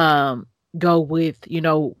 um, go with,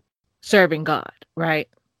 serving God, right?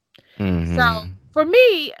 So Mm-hmm. for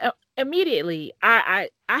me, immediately, I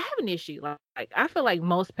have an issue. Like I feel like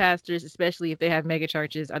most pastors, especially if they have mega churches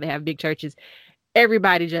or they have big churches,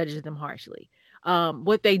 everybody judges them harshly.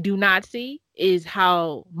 What they do not see is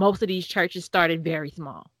how most of these churches started very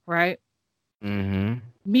small, right? Mm-hmm.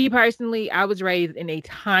 Me personally, I was raised in a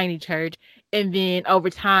tiny church, and then over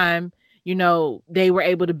time, they were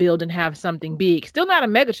able to build and have something big. Still not a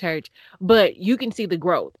mega church, but you can see the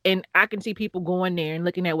growth. And I can see people going there and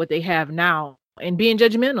looking at what they have now and being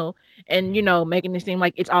judgmental and making it seem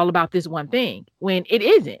like it's all about this one thing when it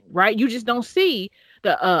isn't, right? You just don't see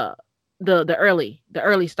the the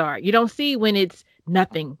early start. You don't see when it's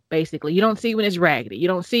nothing basically. You don't see when it's raggedy. You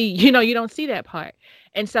don't see, you don't see that part.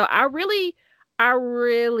 And so I really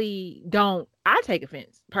don't. I take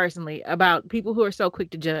offense personally about people who are so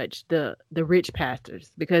quick to judge the rich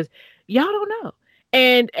pastors because y'all don't know.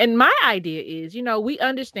 And my idea is, we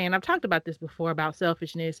understand. I've talked about this before about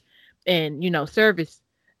selfishness and service,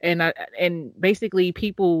 and basically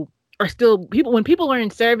people when people are in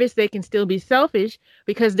service, they can still be selfish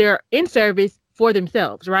because they're in service for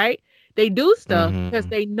themselves, right? They do stuff because Mm-hmm.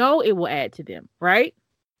 they know it will add to them, right?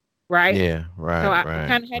 Right? Yeah. So Right. we Right.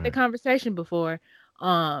 kind of had the Right. conversation before.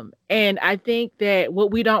 And I think that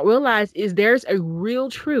what we don't realize is there's a real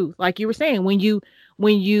truth. Like you were saying, when you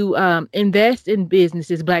invest in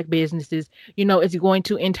businesses, black businesses, it's going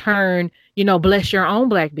to in turn, bless your own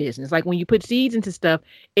black business. Like when you put seeds into stuff,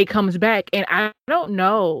 it comes back. And I don't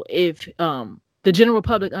know if the general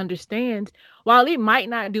public understands, while it might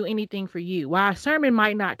not do anything for you, while a sermon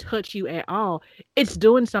might not touch you at all, it's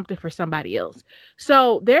doing something for somebody else.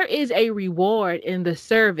 So there is a reward in the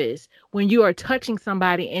service when you are touching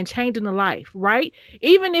somebody and changing a life, right? Mm-hmm.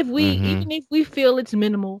 Even if we feel it's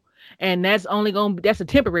minimal and that's a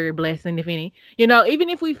temporary blessing, if any. Even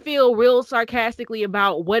if we feel real sarcastically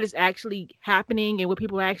about what is actually happening and what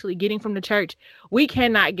people are actually getting from the church, we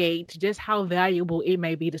cannot gauge just how valuable it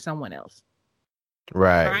may be to someone else.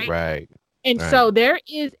 Right. Right. Right. And Right. so there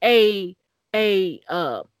is a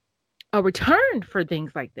uh a return for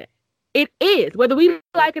things like that. It is, whether we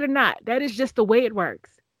like it or not. That is just the way it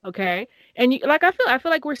works. Okay. And like I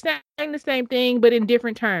feel like we're saying the same thing, but in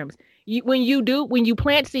different terms. When you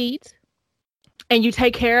plant seeds and you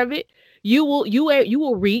take care of it, you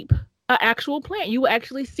will reap an actual plant. You will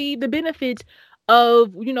actually see the benefits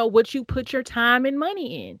of what you put your time and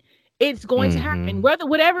money in. It's going to happen. Mm-hmm. Whether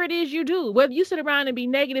whatever it is you do, whether you sit around and be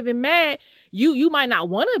negative and mad, you might not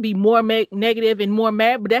want to be more negative and more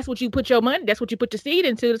mad, but that's what you put your money, that's what you put your seed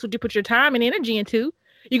into, that's what you put your time and energy into.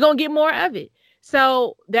 You're gonna get more of it.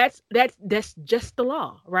 So that's just the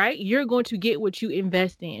law, right? You're going to get what you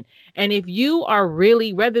invest in. And if you are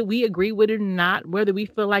really, whether we agree with it or not, whether we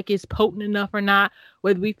feel like it's potent enough or not,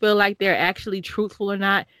 whether we feel like they're actually truthful or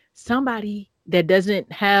not, somebody that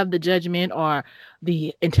doesn't have the judgment or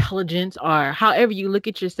the intelligence or however you look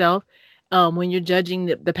at yourself, when you're judging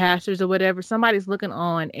the pastors or whatever, somebody's looking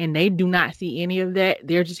on and they do not see any of that.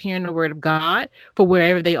 They're just hearing the word of God for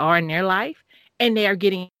wherever they are in their life, and they are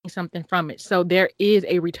getting something from it. So there is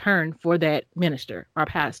a return for that minister or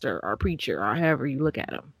pastor or preacher or however you look at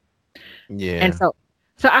them. And Yeah. so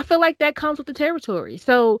I feel like that comes with the territory.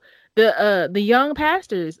 So the young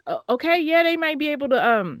pastors, okay, yeah, they might be able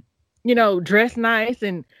to dress nice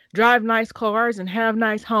and drive nice cars and have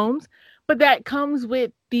nice homes, but that comes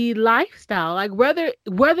with the lifestyle. Like whether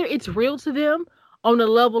it's real to them on the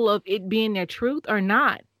level of it being their truth or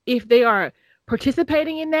not, if they are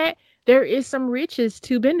participating in that, there is some riches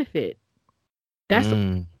to benefit. That's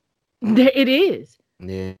Mm. it is.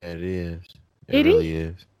 Yeah, it is. It It is. really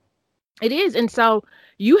is. It is. And so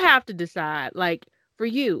you have to decide, like, for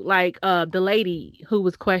you, like the lady who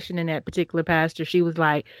was questioning that particular pastor, she was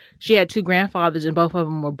like, she had two grandfathers and both of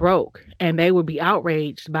them were broke and they would be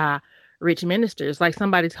outraged by rich ministers. Like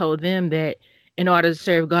somebody told them that in order to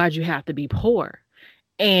serve God, you have to be poor.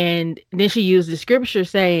 And then she used the scripture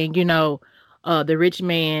saying, the rich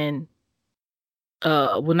man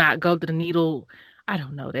will not go to the needle. I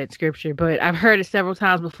don't know that scripture, but I've heard it several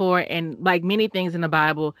times before. And like many things in the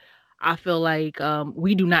Bible, I feel like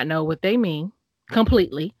we do not know what they mean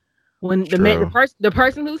completely. When True. the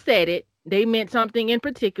person who said it, they meant something in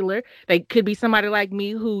particular. They could be somebody like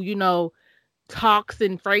me who, talks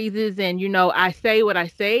in phrases and, I say what I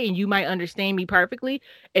say and you might understand me perfectly.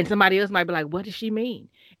 And somebody else might be like, what does she mean?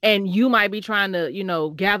 And you might be trying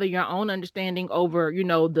to, gather your own understanding over,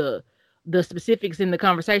 the specifics in the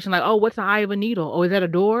conversation, like, oh, what's the eye of a needle? Oh, is that a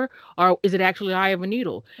door? Or is it actually eye of a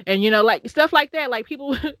needle? And, like stuff like that, like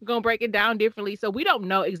people gonna break it down differently. So we don't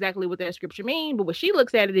know exactly what that scripture means, but what she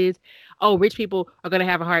looks at it is, oh, rich people are gonna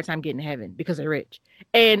have a hard time getting to heaven because they're rich.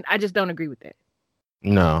 And I just don't agree with that.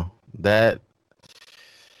 No, that,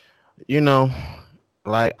 you know,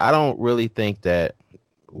 like, I don't really think that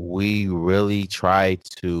we really try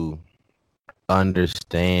to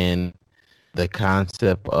understand the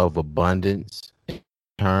concept of abundance in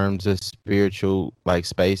terms of spiritual like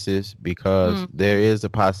spaces, because there is a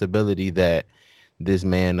possibility that this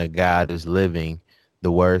man of God is living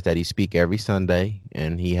the words that he speak every Sunday,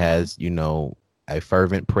 and he has, a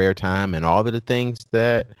fervent prayer time and all of the things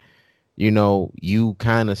that, you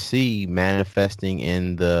kind of see manifesting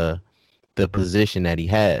in the position that he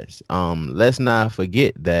has. Let's not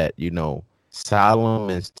forget that,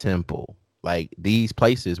 Solomon's temple, like, these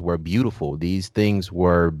places were beautiful. These things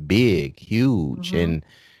were big, huge. And,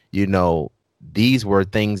 these were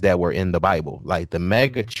things that were in the Bible. Like, the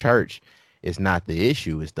mega church is not the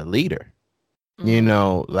issue, it's the leader.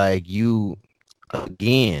 Like, you,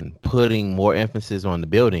 again, putting more emphasis on the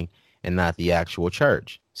building and not the actual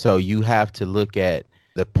church. So you have to look at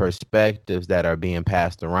the perspectives that are being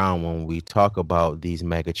passed around when we talk about these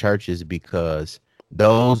mega churches, because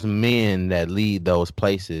those men that lead those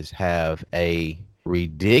places have a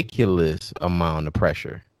ridiculous amount of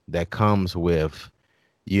pressure that comes with,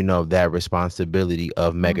 that responsibility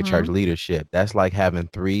of mega church leadership. That's like having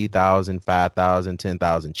 3,000, 5,000,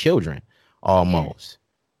 10,000 children almost,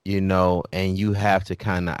 and you have to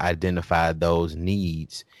kind of identify those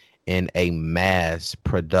needs in a mass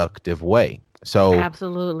productive way. So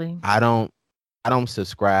Absolutely. I don't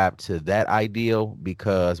subscribe to that ideal,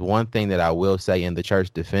 because one thing that I will say in the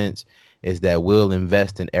church defense is that we'll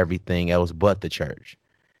invest in everything else but the church.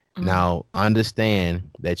 Now,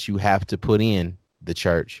 understand that you have to put in the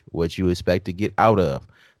church what you expect to get out of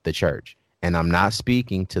the church. And I'm not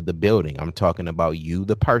speaking to the building. I'm talking about you,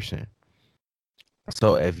 the person.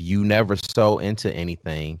 So if you never sow into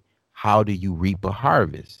anything, how do you reap a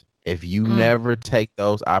harvest? If you never take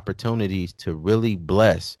those opportunities to really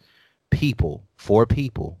bless people for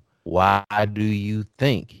people, why do you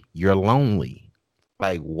think you're lonely?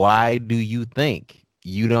 Like, why do you think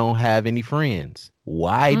you don't have any friends?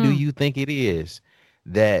 Why do you think it is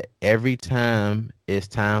that every time it's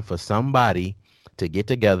time for somebody to get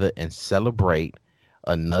together and celebrate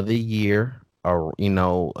another year, or,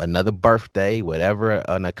 another birthday, whatever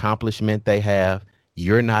an accomplishment they have,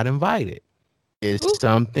 you're not invited? It's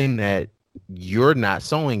something that you're not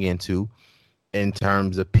sowing into, in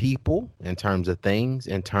terms of people, in terms of things,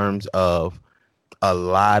 in terms of a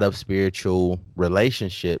lot of spiritual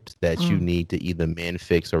relationships that you need to either mend,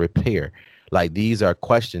 fix, or repair. Like, these are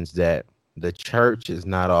questions that the church is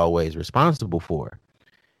not always responsible for.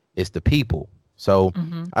 It's the people. So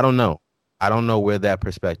I don't know. I don't know where that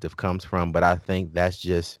perspective comes from, but I think that's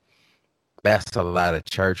a lot of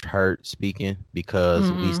church hurt speaking,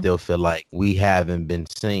 because we still feel like we haven't been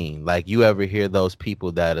seen. Like, you ever hear those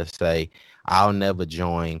people that say, I'll never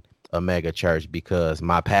join a mega church because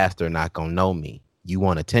my pastor not gonna know me. You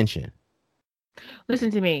want attention. Listen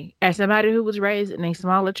to me. As somebody who was raised in a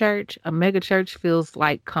smaller church, a mega church feels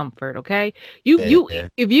like comfort, okay? You Yeah.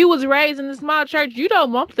 if you was raised in a small church, you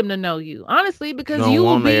don't want them to know you. Honestly, You because don't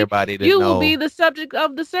want everybody to you will be know. the subject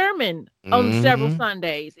of the sermon on several Hmm.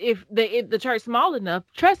 Sundays. If the church small enough,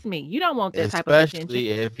 trust me, you don't want that type of attention. Especially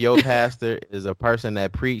if your pastor is a person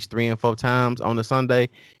that preached 3 and 4 times on a Sunday,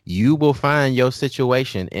 you will find your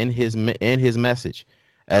situation in his message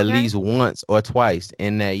at Okay? least once or twice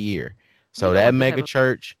in that year. You So don't want that type of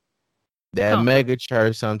that comfort. mega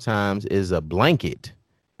church sometimes is a blanket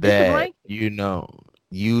It's a that blank. you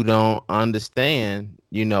don't understand,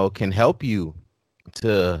 can help you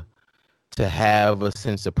to have a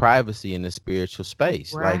sense of privacy in the spiritual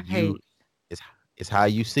space. Like Right. it's it's how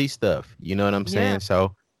you see stuff. You know what I'm Yeah. saying?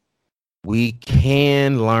 So we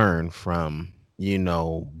can learn from,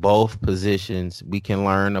 both positions. We can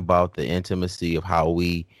learn about the intimacy of how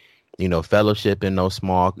we, fellowship in those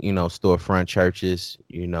small, storefront churches.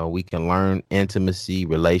 We can learn intimacy,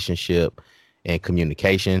 relationship, and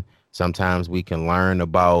communication. Sometimes we can learn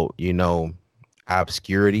about,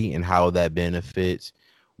 obscurity and how that benefits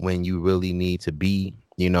when you really need to be,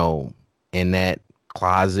 in that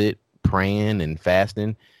closet praying and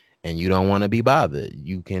fasting and you don't want to be bothered.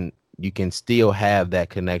 You can still have that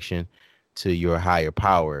connection to your higher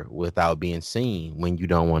power without being seen when you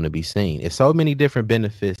don't want to be seen. It's so many different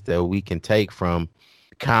benefits that we can take from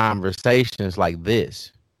conversations like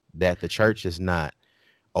this that the church is not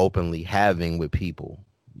openly having with people,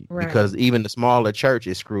 Right. because even the smaller church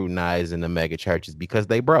is scrutinizing the mega churches because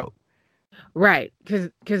they broke. Right,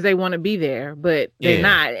 because they want to be there, but they Yeah.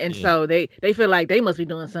 not, and Yeah. so they feel like they must be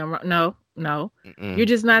doing something wrong. No, no, you're Mm-mm.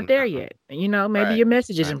 just not there No. yet. Maybe Right. your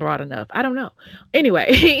message isn't Right. broad enough. I don't know.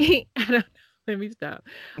 Anyway, I don't, let me stop.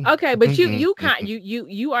 Okay, but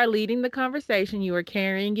you are leading the conversation. You are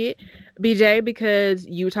carrying it, BJ, because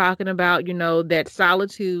you talking about that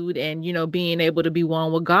solitude and being able to be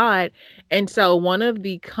one with God, and so one of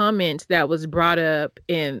the comments that was brought up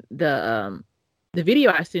in the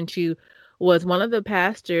video I sent you was one of the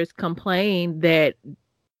pastors complained that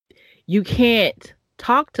you can't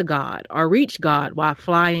talk to God or reach God while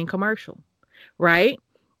flying commercial, right?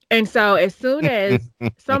 And so as soon as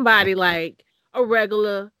somebody like a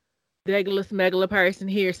regular smuggler person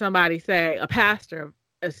hears somebody say, a pastor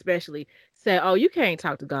especially, say, "Oh, you can't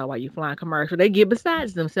talk to God while you flying commercial," they get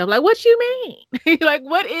besides themselves. Like, what you mean? Like,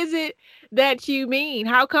 what is it that you mean?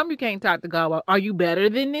 How come you can't talk to God? Are you better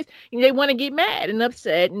than this? And they want to get mad and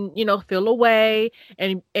upset and feel away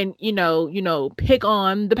and pick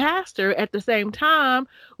on the pastor. At the same time,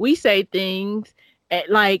 we say things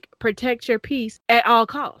like protect your peace at all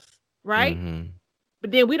costs, right? Hmm.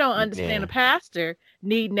 But then we don't understand a Yeah. pastor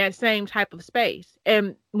needing that same type of space.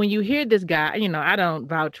 And when you hear this guy, I don't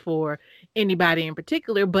vouch for anybody in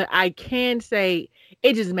particular, but I can say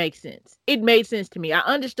it just makes sense. It made sense to me. I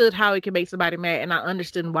understood how it can make somebody mad, and I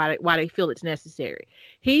understood why they feel it's necessary.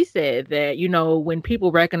 He said that when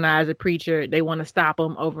people recognize a preacher, they want to stop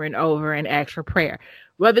them over and over and ask for prayer.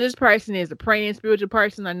 Whether this person is a praying spiritual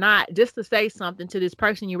person or not, just to say something to this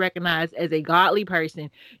person you recognize as a godly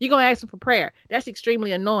person, you're gonna ask them for prayer. That's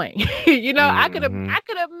extremely annoying. Hmm. I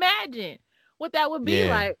could imagine what that would be Yeah.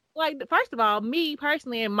 like. Like, first of all, me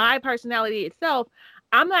personally and my personality itself,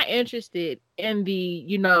 I'm not interested in the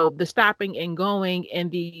stopping and going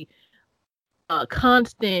and the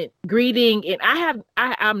constant greeting. And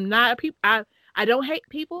I'm not a people. I don't hate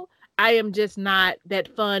people. I am just not that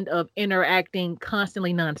fond of interacting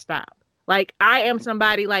constantly nonstop. Like, I am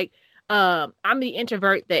somebody like I'm the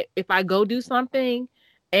introvert that if I go do something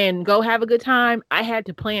and go have a good time, I had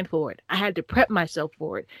to plan for it. I had to prep myself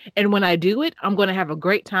for it. And when I do it, I'm gonna have a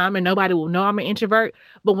great time and nobody will know I'm an introvert.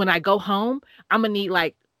 But when I go home, I'm gonna need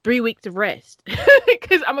like 3 weeks of rest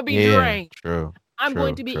because I'm gonna be Yeah. drained. True. I'm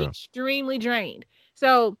going True. to be True. extremely drained.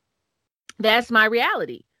 So that's my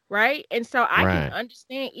reality, right? And so I can Right.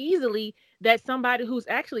 understand easily that somebody who's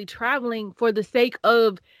actually traveling for the sake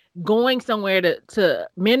of going somewhere to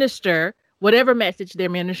minister whatever message they're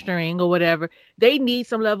ministering or whatever, they need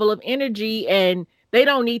some level of energy and they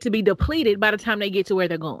don't need to be depleted by the time they get to where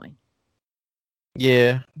they're going.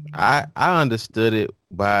 Yeah, I understood it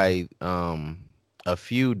by a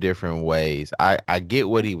few different ways. I get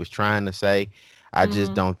what he was trying to say. I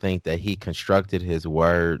just Mm-hmm. don't think that he constructed his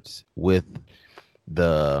words with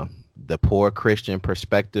the the poor Christian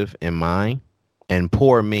perspective in mind, and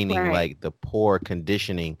poor meaning Right. like the poor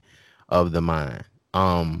conditioning of the mind.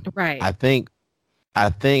 I Right. think I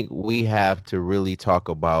think we have to really talk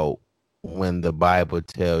about when the Bible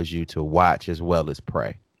tells you to watch as well as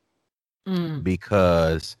pray. Mm.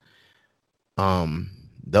 because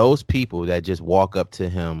those people that just walk up to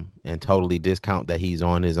him and totally discount that he's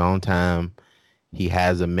on his own time, he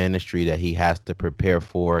has a ministry that he has to prepare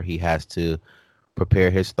for. He has to prepare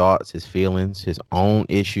his thoughts, his feelings, his own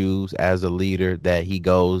issues as a leader that he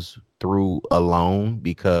goes through alone,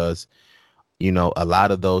 because a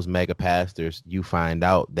lot of those mega pastors, you find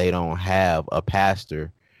out they don't have a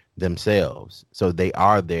pastor themselves. So they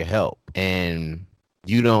are their help. And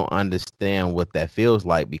you don't understand what that feels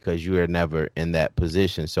like because you are never in that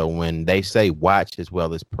position. So when they say watch as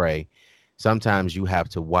well as pray, sometimes you have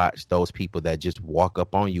to watch those people that just walk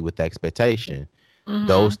up on you with expectation. Mm-hmm.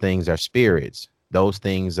 Those things are spirits. Those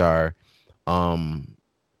things are,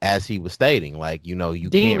 as he was stating, like, you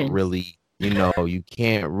can't Demons. really, you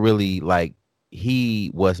can't really, like,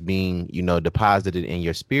 he was being, deposited in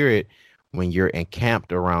your spirit when you're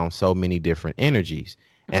encamped around so many different energies.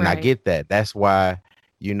 And I Right. get that. That's why,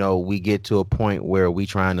 we get to a point where we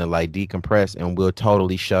trying to like decompress and we'll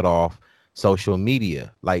totally shut off social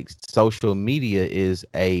media. Like, social media is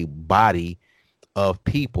a body of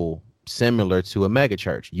people similar to a mega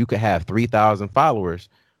church. You could have 3,000 followers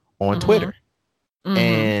on Mm-hmm. Twitter, Mm-hmm.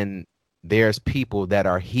 and there's people that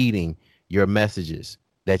are heeding your messages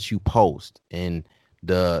that you post and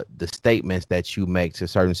the statements that you make to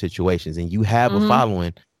certain situations, and you have a Mm-hmm.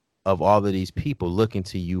 following of all of these people looking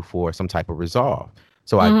to you for some type of resolve.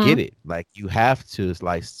 So I Mm-hmm. get it. Like, you have to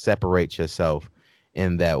like separate yourself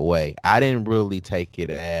in that way. I didn't really take it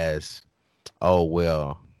as, oh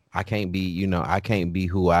well, I can't be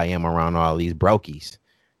who I am around all these brokies.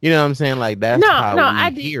 You know what I'm saying? Like, that's No, how no, we I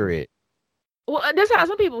did. hear it. Well, that's how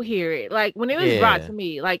some people hear it. Like when it was brought Yeah. to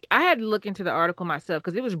me, like I had to look into the article myself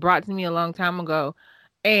because it was brought to me a long time ago,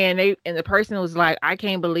 and the person was like, I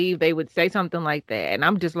can't believe they would say something like that, and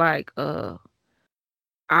I'm just like,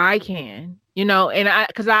 I can, and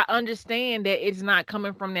because I understand that it's not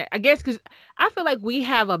coming from that. I guess because I feel like we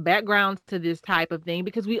have a background to this type of thing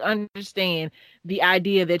because we understand the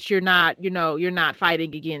idea that you're not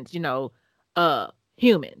fighting against, uh,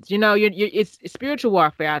 humans. It's spiritual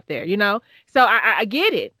warfare out there. So I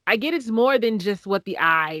get it. I get it's more than just what the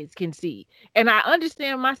eyes can see, and I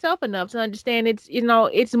understand myself enough to understand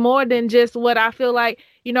it's more than just what I feel like.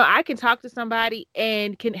 I can talk to somebody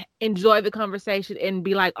and can enjoy the conversation and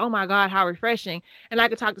be like, oh my God, how refreshing. And I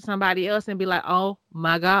can talk to somebody else and be like, oh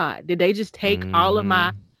my God, did they just take all of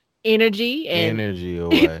my Mm-hmm. energy and Energy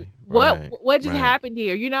away. what Right. what just Right. happened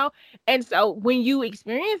here, And so when you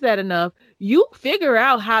experience that enough, you figure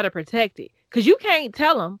out how to protect it because you can't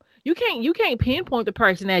tell them. You can't pinpoint the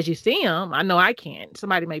person as you see them. I know I can't.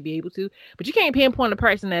 Somebody may be able to, but you can't pinpoint the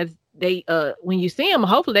person as they when you see them.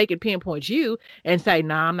 Hopefully they can pinpoint you and say,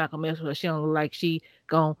 "Nah, I'm not gonna mess with her. She don't look like she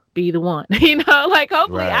gonna be the one." Like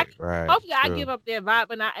Right. Right. hopefully I give True. up their vibe,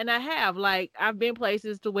 and I have like I've been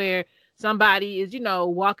places to where somebody is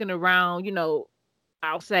walking around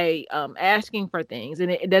I'll say asking for things,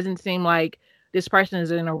 and it doesn't seem like this person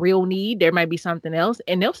is in a real need. There might be something else,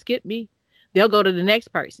 and they'll skip me. They'll go to the next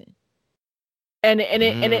person,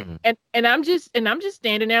 Mm. and I'm just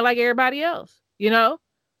standing there like everybody else,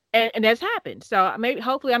 and that's happened. So maybe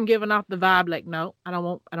hopefully I'm giving off the vibe like no, I don't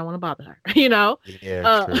want to bother her, Yeah.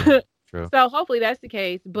 uh, True. True. so hopefully that's the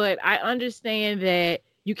case. But I understand that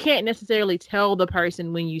you can't necessarily tell the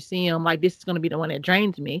person when you see them like this is going to be the one that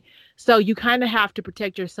drains me. So you kind of have to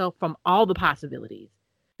protect yourself from all the possibilities,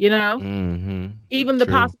 you know, Mm-hmm. even the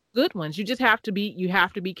True. possible good ones. You have to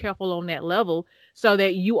be careful on that level so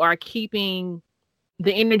that you are keeping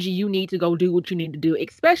the energy you need to go do what you need to do,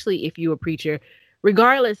 especially if you're a preacher,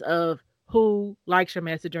 regardless of who likes your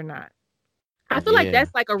message or not. I feel like Yeah.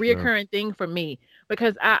 that's like a True. reoccurring thing for me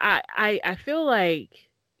because I feel like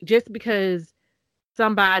just because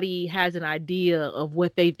somebody has an idea of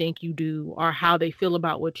what they think you do or how they feel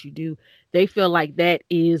about what you do, they feel like that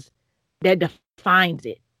defines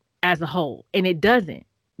it as a whole, and it doesn't,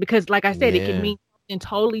 because like I said, it can Yeah. mean something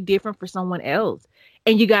totally different for someone else,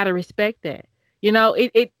 and you got to respect that.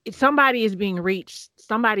 Somebody is being reached,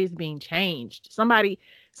 somebody is being changed, somebody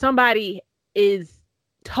is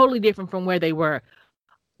totally different from where they were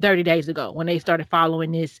 30 days ago when they started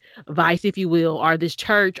following this vice, if you will, or this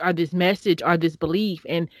church, or this message, or this belief.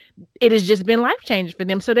 And it has just been life changing for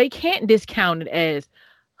them. So they can't discount it as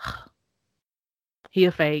he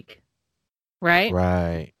a fake, right?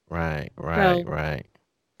 Right. Right. Right. So Right.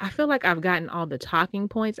 I feel like I've gotten all the talking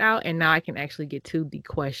points out, and now I can actually get to the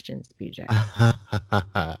questions, PJ.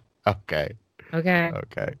 Okay. Okay.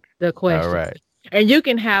 Okay. The All questions. right. And you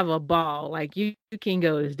can have a ball. Like you can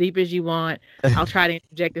go as deep as you want. I'll try to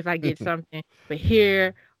interject if I get something. But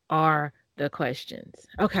here are the questions.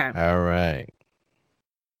 Okay. All right.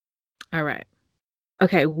 All right.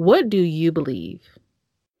 Okay. What do you believe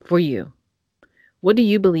for you? What do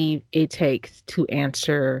you believe it takes to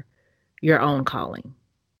answer your own calling?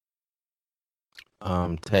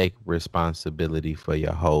 Take responsibility for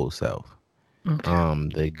your whole self. Okay.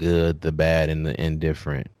 The good, the bad, and the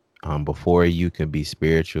indifferent. Before you can be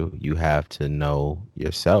spiritual, you have to know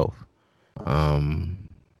yourself. Um,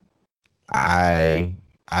 I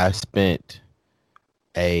I spent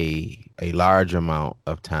a large amount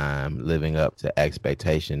of time living up to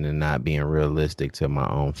expectation and not being realistic to my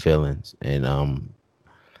own feelings. And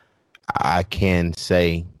I can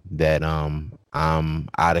say that I'm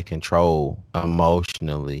out of control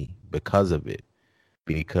emotionally because of it,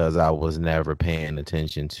 because I was never paying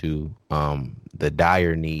attention to the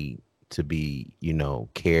dire need to be,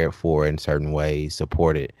 cared for in certain ways,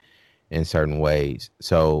 supported in certain ways.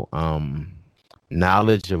 So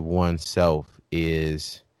knowledge of oneself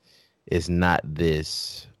is not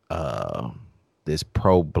this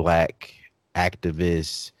pro black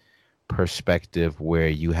activist perspective where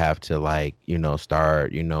you have to, like,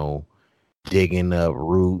 start, digging up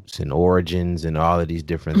roots and origins and all of these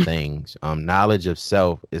different things. Knowledge of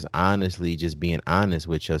self is honestly just being honest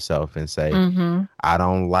with yourself and say, Mm-hmm. I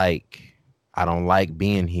don't like I don't like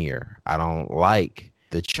being here. I don't like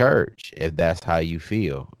the church, if that's how you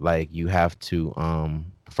feel. Like, you have to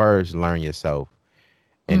first learn yourself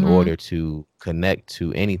in Mm-hmm. order to connect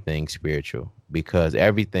to anything spiritual, because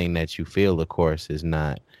everything that you feel, of course, is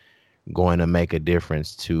not going to make a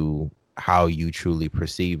difference to how you truly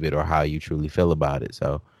perceive it or how you truly feel about it.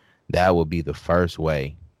 So that would be the first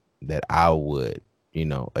way that I would,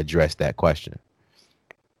 address that question.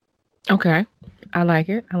 Okay. I like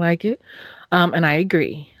it. I like it. And I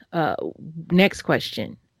agree. Next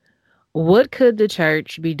question. What could the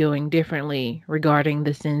church be doing differently regarding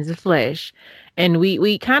the sins of flesh? And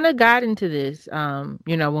we kind of got into this, when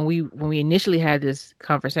we initially had this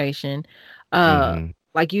conversation. Uh, Hmm.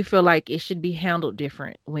 like, you feel like it should be handled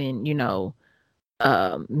different when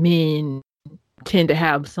men tend to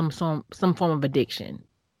have some form of addiction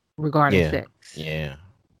regarding Yeah. sex. Yeah.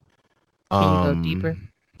 Can you go deeper? Um,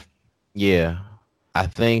 yeah. I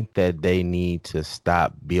think that they need to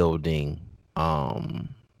stop building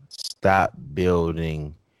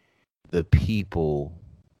the people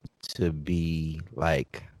to be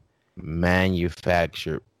like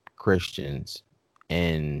manufactured Christians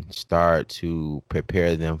and start to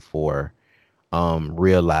prepare them for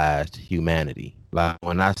realized humanity. Like,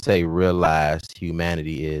 when I say realized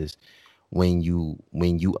humanity, is when you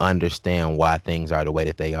understand why things are the way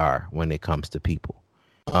that they are when it comes to people.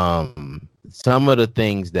 Some of the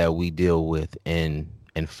things that we deal with in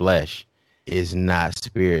flesh is not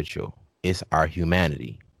spiritual. It's our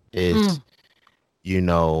humanity. It's,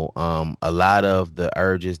 Mm. a lot of the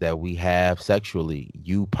urges that we have sexually,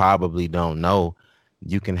 you probably don't know.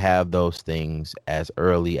 You can have those things as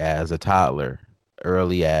early as a toddler,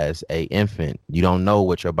 early as a infant. You don't know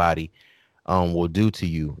what your body will do to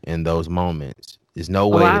you in those moments. There's no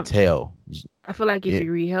Oh, way to tell. I feel like if It,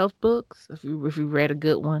 you read health books, if you read a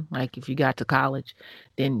good one, like if you got to college,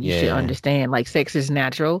 then you should yeah, understand like sex is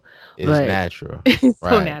natural, it's but natural, it's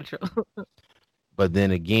so right? natural. But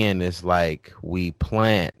then again, it's like we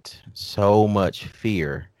plant so much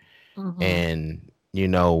fear, Hmm. and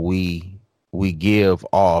we give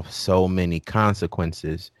off so many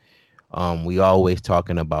consequences. We always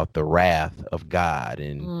talking about the wrath of God,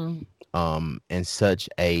 and Mm. in such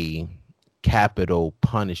a capital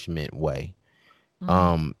punishment way.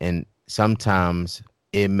 Mm. And sometimes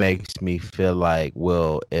it makes me feel like,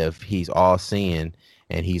 well, if he's all seeing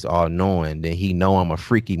and he's all knowing, then he know I'm a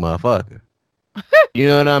freaky motherfucker. You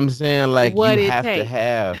know what I'm saying? Like, What it takes.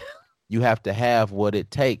 you have to have what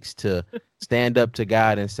it takes to stand up to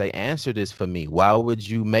God and say, answer this for me. Why would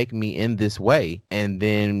you make me in this way and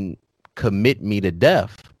then commit me to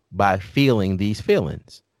death by feeling these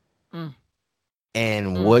feelings? Mm.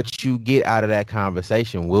 And Mm. what you get out of that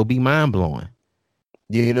conversation will be mind blowing.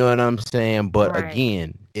 You know what I'm saying? But Right.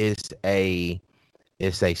 again, it's a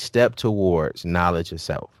step towards knowledge of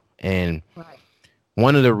self. And Right.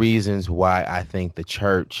 one of the reasons why I think the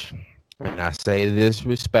church, and I say this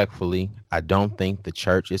respectfully, I don't think the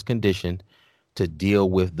church is conditioned to deal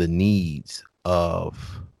with the needs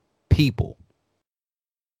of people,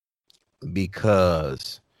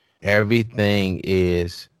 because everything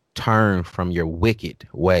is turned from your wicked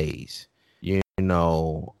ways.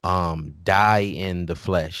 Die in the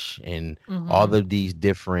flesh and all Hmm. of these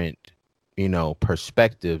different,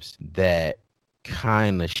 perspectives that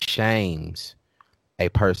kind of shames a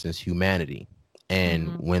person's humanity. And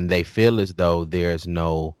Hmm. when they feel as though there's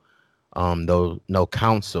no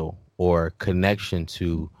counsel or connection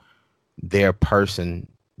to their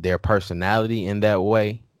their personality in that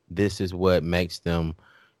way, this is what makes them,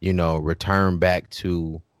 return back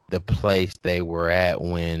to the place they were at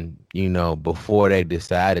when, before they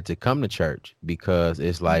decided to come to church, because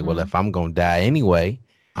it's like, well, Mm-hmm. if I'm going to die anyway,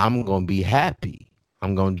 I'm going to be happy.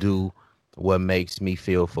 I'm going to do what makes me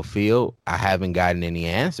feel fulfilled. I haven't gotten any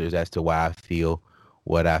answers as to why I feel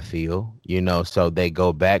what I feel, so they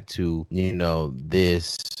go back to,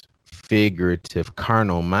 this figurative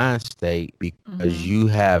carnal mind state because Mm-hmm. you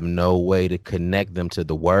have no way to connect them to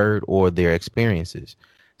the word or their experiences.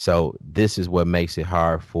 So this is what makes it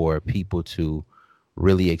hard for people to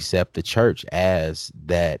really accept the church as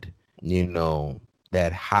that,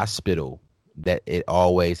 that hospital that it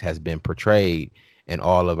always has been portrayed in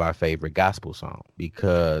all of our favorite gospel songs,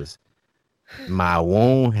 because my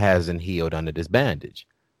wound hasn't healed under this bandage.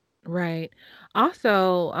 Right.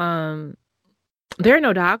 Also, there are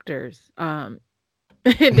no doctors.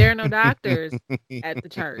 There are no doctors at the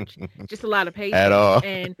church. Just a lot of At patients. all.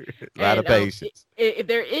 And A lot of patience. if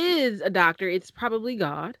there is a doctor, it's probably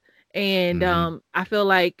God. And Hmm. I feel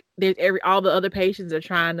like there's all the other patients are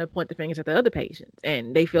trying to point the fingers at the other patients, and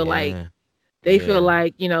Yeah. they feel Yeah.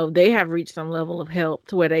 like they have reached some level of help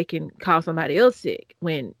to where they can call somebody else sick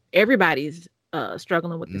when everybody's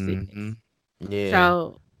struggling with the Hmm. sickness. Yeah.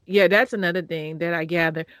 So yeah, that's another thing that I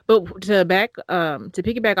gather. But to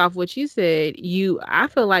piggyback off what you said, I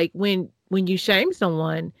feel like when you shame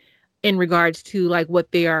someone in regards to like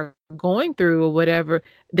what they are going through or whatever,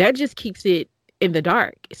 that just keeps it in the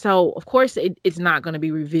dark. So of course it's not going to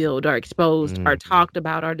be revealed or exposed or Hmm. talked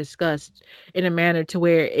about or discussed in a manner to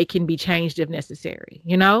where it can be changed if necessary,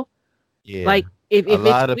 Yeah. Like A if it's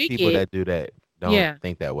lot of people wicked, that do that don't yeah,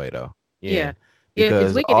 think that way though. yeah. Yeah. Yeah, if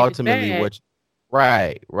it's Because wicked and it's ultimately bad.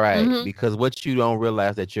 right. Mhm. Because what you don't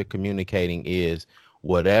realize that you're communicating is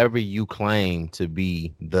whatever you claim to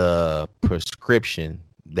be the prescription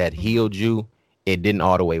that Mhm. healed you, it didn't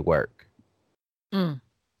all the way work. Mm.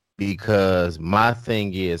 Because my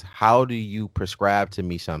thing is, how do you prescribe to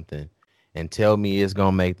me something and tell me it's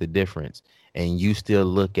gonna make the difference, and you still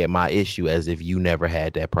look at my issue as if you never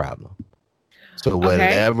had that problem? So Okay.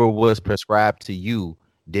 whatever was prescribed to you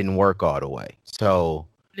didn't work all the way. So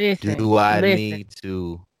Listen, do I listen, need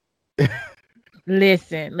to?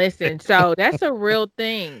 listen. So that's a real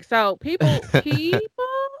thing. So people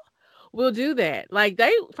will do that. Like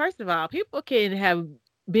first of all, people can have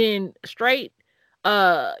been straight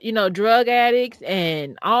drug addicts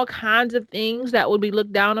and all kinds of things that would be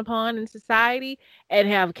looked down upon in society, and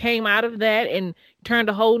have came out of that and turned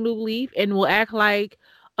a whole new leaf and will act like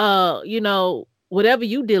whatever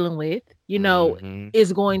you dealing with, Hmm.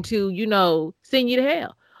 is going to, send you to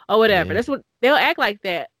hell or whatever. Yeah. That's what they'll act like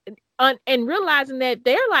that. And realizing that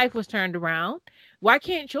their life was turned around, why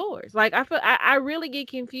can't yours? Like I really get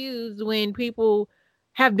confused when people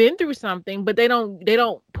have been through something, but they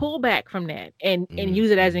don't pull back from that and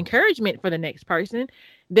use it as Hmm. encouragement for the next person.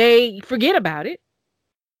 They forget about it.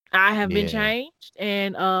 I have been Yeah. changed,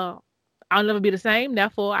 and I'll never be the same.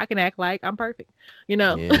 Therefore, I can act like I'm perfect. You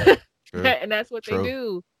know, Yeah. True. and that's what they True.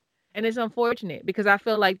 do. And it's unfortunate because I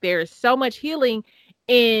feel like there is so much healing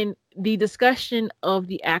in the discussion of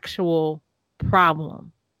the actual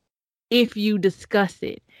problem if you discuss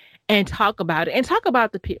it and talk about it and talk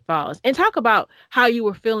about the pitfalls and talk about how you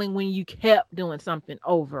were feeling when you kept doing something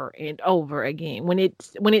over and over again, when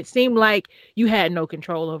it seemed like you had no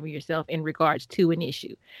control over yourself in regards to an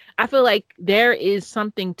issue. I feel like there is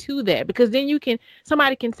something to that, because then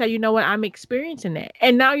somebody can say, you know what, I'm experiencing that,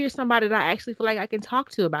 and now you're somebody that I actually feel like I can talk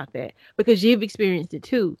to about that because you've experienced it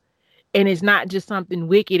too, and it's not just something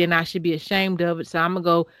wicked and I should be ashamed of it, so I'm gonna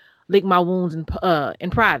go lick my wounds in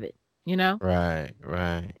private, you know. Right.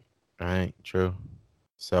 Right. Right. True.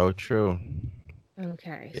 So true.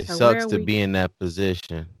 Okay, It so where sucks are to we? be in that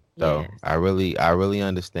position though. Yes. I really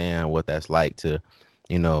understand what that's like to,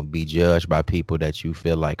 be judged by people that you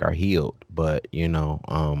feel like are healed. But,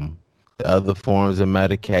 the other forms of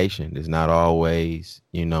medication is not always,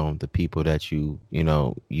 the people that you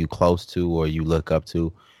close to or you look up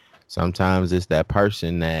to. Sometimes it's that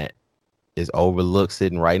person that is overlooked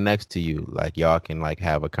sitting right next to you. Like y'all can like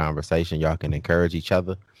have a conversation, y'all can encourage each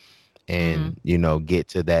other Mm-hmm. and get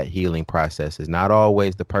to that healing process. Is not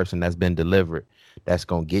always the person that's been delivered that's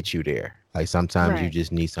going to get you there. Like sometimes you Right.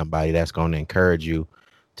 just need somebody that's going to encourage you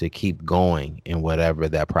to keep going in whatever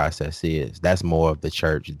that process is. That's more of the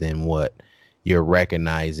church than what you're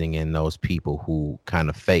recognizing in those people who kind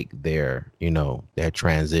of fake their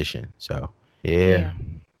transition. So yeah.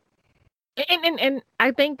 Yeah. And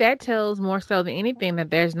I think that tells more so than anything that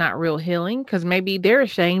there's not real healing, because maybe they're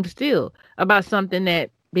ashamed still about something that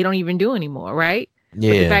they don't even do anymore, right?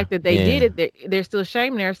 But the Yeah. fact that they did Yeah. it, there's still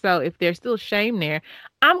shame there. So if there's still shame there,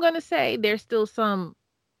 I'm going to say there's still some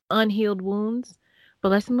unhealed wounds. But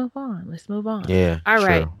let's move on. Let's move on. Yeah. All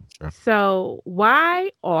right. True. True. So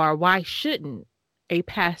why shouldn't a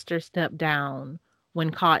pastor step down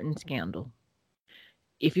when caught in scandal?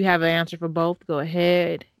 If you have an answer for both, go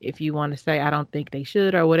ahead. If you want to say I don't think they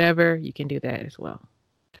should or whatever, you can do that as well.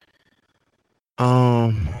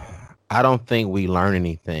 Um, I don't think we learn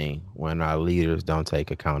anything when our leaders don't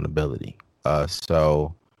take accountability.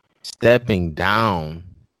 So stepping down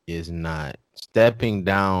is not stepping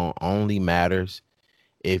down only matters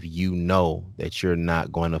if you know that you're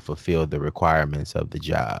not going to fulfill the requirements of the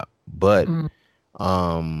job. But Mm,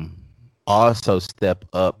 um also step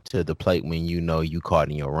up to the plate when you know you caught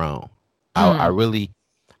in your wrong. I mm,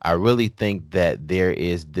 really think that there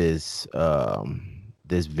is this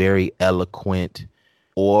very eloquent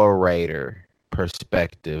orator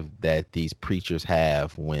perspective that these preachers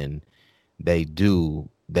have when they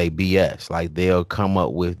BS. Like they'll come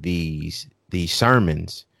up with these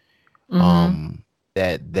sermons mm-hmm. um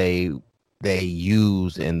that they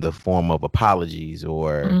use in the form of apologies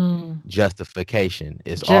or Mm. justification.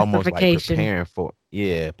 It's almost like Justification. preparing for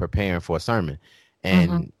a sermon.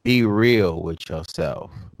 Mm-hmm. And be real with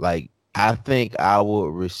yourself. Like I think I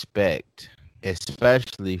would respect,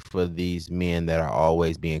 especially for these men that are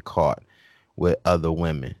always being caught with other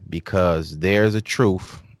women, because there's a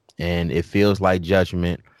truth and it feels like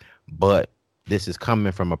judgment, but this is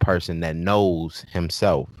coming from a person that knows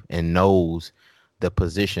himself and knows the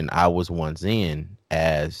position I was once in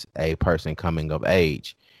as a person coming of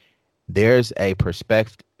age. There's a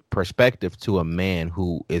perspective to a man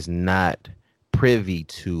who is not privy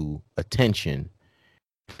to attention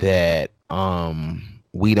that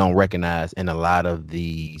we don't recognize in a lot of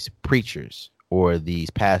these preachers or these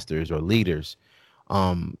pastors or leaders.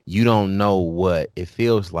 You don't know what it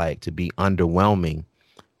feels like to be underwhelming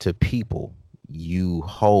to people you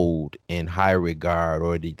hold in high regard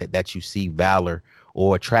or that you see valor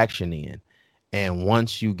or attraction in. And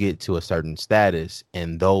once you get to a certain status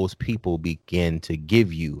and those people begin to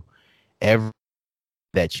give you every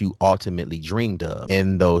that you ultimately dreamed of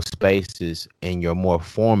in those spaces in your more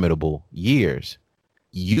formidable years,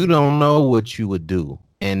 you don't know what you would do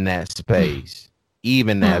in that space,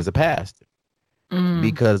 even Mm, as a pastor. mm.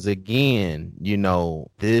 Because again,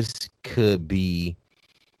 this could be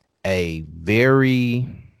a very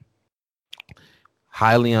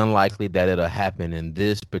highly unlikely that it'll happen in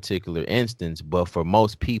this particular instance, but for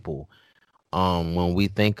most people, when we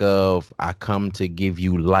think of I come to give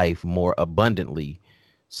you life more abundantly,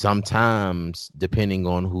 sometimes depending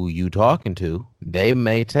on who you talking to, they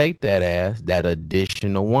may take that as that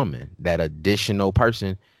additional woman, that additional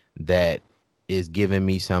person that is giving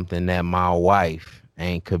me something that my wife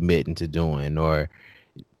ain't committing to doing, or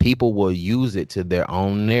people will use it to their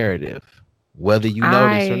own narrative, whether you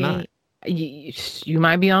notice or I not. you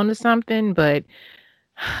might be onto something, but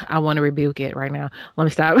I want to rebuke it right now. Let me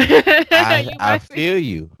stop. I You I might be. feel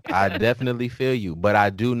you. I definitely feel you. But I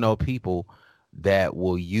do know people that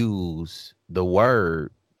will use the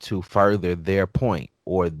word to further their point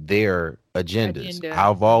or their agendas. Agenda.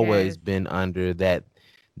 I've always Yes. been under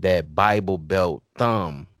that Bible belt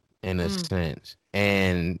thumb in a Mm. sense.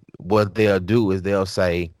 And what they'll do is they'll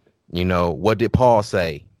say, what did Paul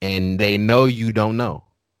say? And they know you don't know.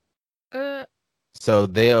 Uh, So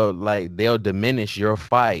they'll diminish your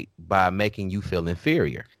fight by making you feel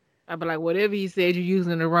inferior. I'd be like, whatever he said, you're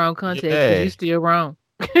using the wrong context because you Yeah. still wrong.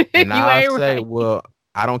 And You I'll ain't say, right. well,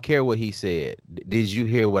 I don't care what he said. Did you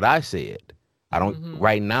hear what I said? I don't Mm-hmm.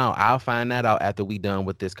 right now. I'll find that out after we done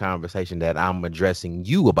with this conversation that I'm addressing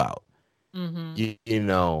you about. Mm-hmm.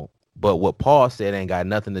 But what Paul said ain't got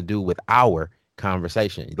nothing to do with our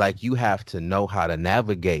conversation. Like you have to know how to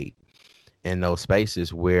navigate in those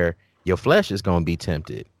spaces where your flesh is going to be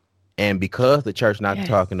tempted. And because the church not Yes.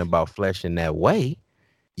 talking about flesh in that way,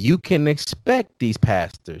 you can expect these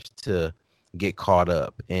pastors to get caught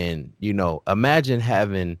up. And imagine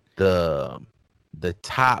having the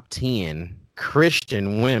top 10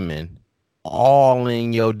 Christian women all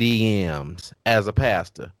in your DMs as a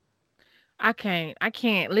pastor. I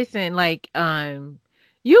can't listen. Like,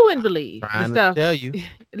 you wouldn't believe the Trying to stuff. tell you.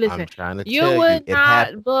 I'm Listen, trying to you tell you would it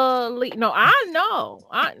happened. not believe. No, I know.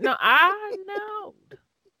 I know.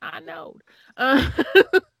 I know. Uh,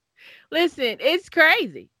 listen, it's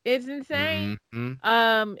crazy. It's insane. Hmm.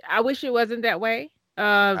 I wish it wasn't that way.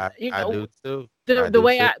 I do too. The I the do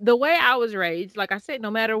way too. I was raised, like I said,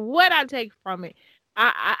 no matter what I take from it,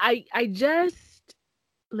 I just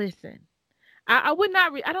listen. I would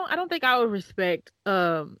not. I don't think I would respect.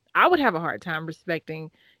 I would have a hard time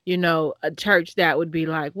respecting, a church that would be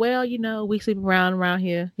like, well, we sleep around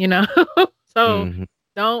here, So Hmm.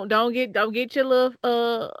 don't get your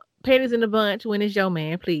little panties in a bunch when it's your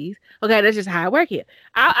man, please. Okay, that's just how I work here.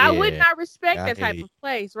 I would Yeah, not respect I that hear type you. of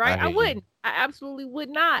place, right? I I hear you. wouldn't. I absolutely would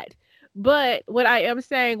not. But what I am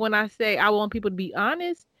saying when I say I want people to be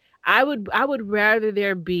honest, I would rather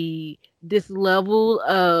there be this level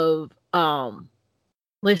of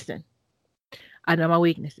listen, I know my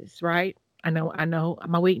weaknesses, right? I know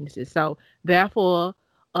my weaknesses. So therefore,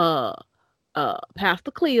 uh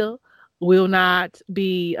Pastor Cleo will not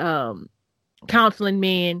be counseling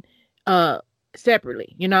men uh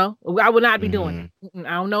separately, I would not be doing Hmm. that.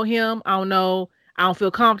 I don't know him. I don't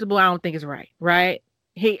feel comfortable. I don't think it's right. Right?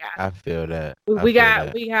 He I feel that. I we feel got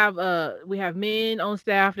that. we have men on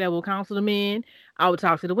staff that will counsel the men. I would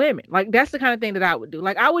talk to the women. Like that's the kind of thing that I would do.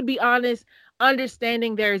 Like I would be honest,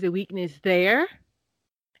 understanding there is a weakness there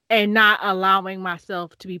and not allowing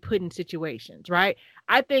myself to be put in situations, right?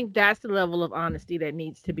 I think that's the level of honesty that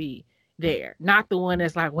needs to be there, not the one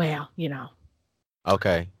that's like, well.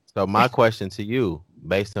 Okay. So my question to you,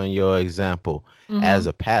 based on your example, Mhm. as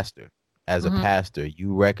a pastor, Mhm.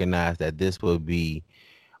 you recognize that this will be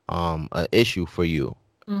an issue for you.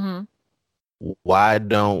 Mhm. Why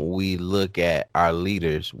don't we look at our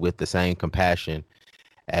leaders with the same compassion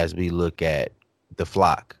as we look at the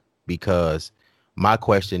flock? Because my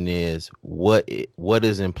question is, what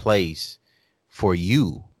is in place for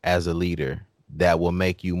you as a leader that will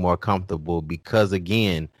make you more comfortable? Because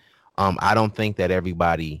again, I don't think that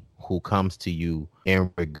everybody who comes to you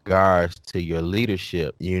in regards to your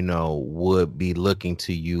leadership, would be looking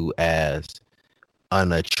to you as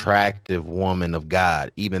an attractive woman of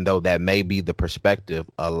God, even though that may be the perspective.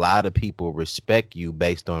 A lot of people respect you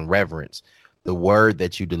based on reverence, the word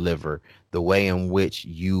that you deliver, the way in which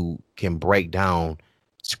you can break down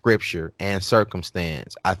scripture and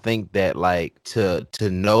circumstance. I think that like to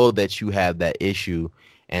know that you have that issue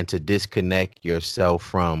and to disconnect yourself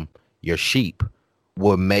from your sheep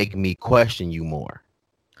would make me question you more.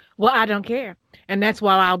 Well, I don't care. And that's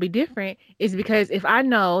why I'll be different is because if I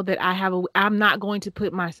know that I'm not going to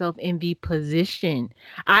put myself in the position.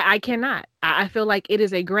 I cannot. I feel like it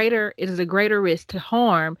is a greater risk to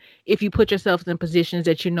harm if you put yourself in positions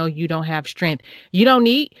that you don't have strength. You don't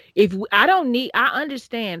need, if I don't need, I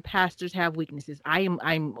understand pastors have weaknesses.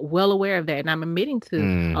 I'm well aware of that. And I'm admitting to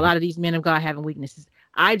a Mm. lot of these men of God having weaknesses.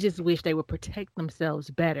 I just wish they would protect themselves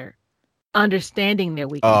better, understanding their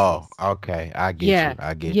Oh, weaknesses. okay. I get Yeah, you.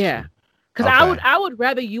 I get yeah. you. Because I would Okay. I would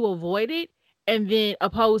rather you avoid it and then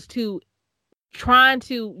opposed to trying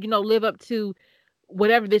to live up to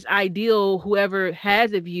whatever this ideal whoever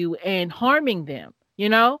has of you and harming them.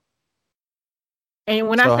 And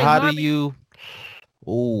when I So say how do harming, you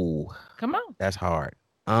Ooh, come on, that's hard.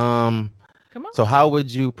 Um, come on. so how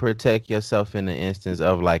would you protect yourself in the instance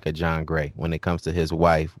of like a John Gray when it comes to his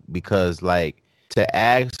wife? Because like to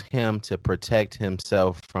ask him to protect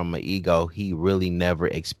himself from an ego he really never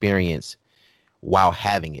experienced while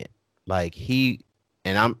having it. Like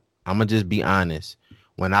and I'm gonna just be honest.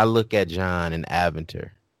 When I look at John and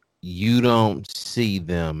Aventer, you don't see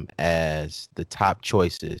them as the top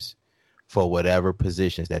choices for whatever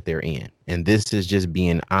positions that they're in. And this is just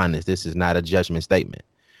being honest. This is not a judgment statement.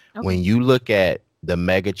 Okay. When you look at the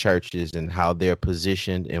mega churches and how they're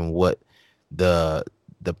positioned and what the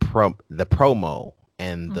the promo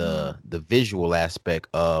and Mhm. the visual aspect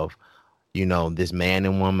of this man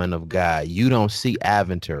and woman of God, you don't see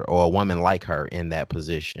Aventer or a woman like her in that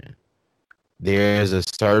position. There's a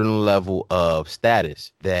certain level of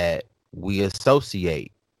status that we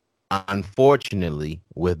associate, unfortunately,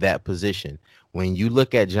 with that position. When you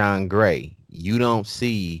look at John Gray, you don't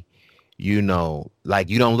see, like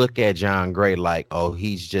you don't look at John Gray like, oh,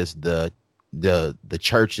 he's just the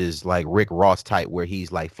church's like Rick Ross type where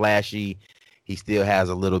he's like flashy, he still has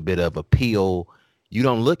a little bit of appeal. You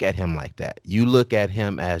don't look at him like that. You look at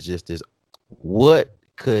him as just this, what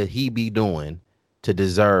could he be doing to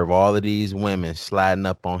deserve all of these women sliding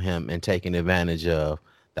up on him and taking advantage of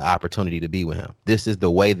the opportunity to be with him? This is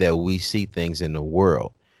the way that we see things in the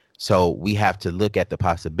world. So we have to look at the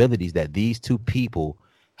possibilities that these two people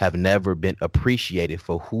have never been appreciated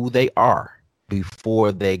for who they are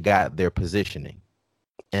before they got their positioning.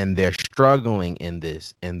 And they're struggling in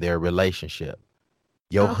this in their relationship.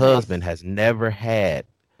 Your Okay. husband has never had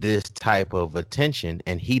this type of attention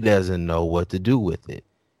and he doesn't know what to do with it.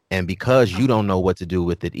 And because you don't know what to do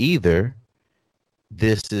with it either,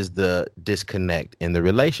 this is the disconnect in the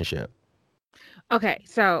relationship. Okay.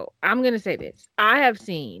 So I'm gonna say this. I have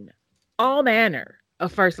seen all manner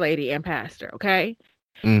of first lady and pastor. Okay.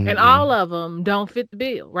 And Mm-hmm. all of them don't fit the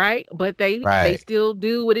bill, right? But they Right. still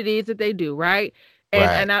do what it is that they do, right?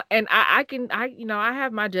 And Right. and I can I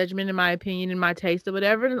have my judgment and my opinion and my taste or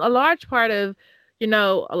whatever. And a large part of a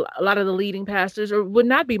lot of the leading pastors or would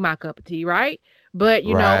not be my cup of tea, right? But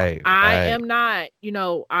Right. I Right. am not,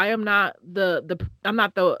 I am not the I'm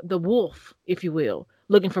not the wolf, if you will,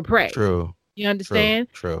 looking for prey. True. You True. understand?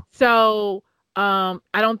 True. So, I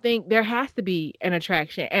don't think there has to be an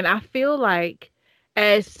attraction. And I feel like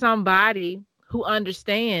as somebody who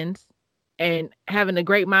understands and having a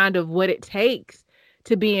great mind of what it takes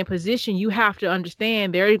to be in position, you have to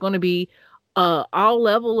understand there is going to be all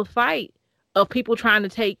level of fight of people trying to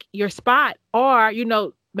take your spot or,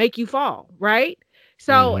 make you fall, right?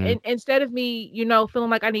 So, Mm-hmm. instead of me, feeling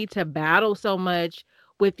like I need to battle so much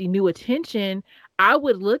with the new attention, I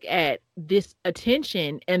would look at this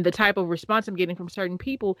attention and the type of response I'm getting from certain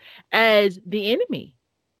people as the enemy.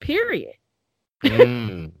 Period.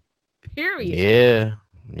 Mm. Period. Yeah.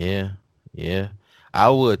 Yeah. Yeah. I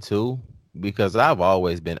would too, because I've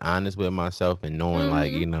always been honest with myself and knowing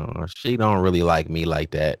like, Hmm. she don't really like me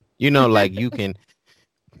like that. Like you can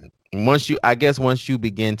once you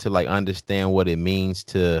begin to like understand what it means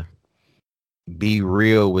to be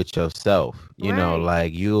real with yourself, Right.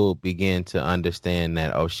 like you'll begin to understand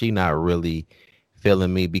that, oh, she not really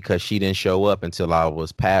feeling me because she didn't show up until I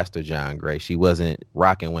was Pastor John Gray. She wasn't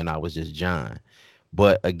rocking when I was just John.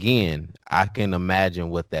 But again, I can imagine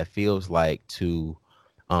what that feels like to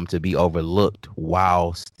be overlooked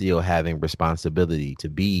while still having responsibility, to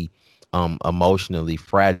be emotionally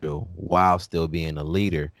fragile while still being a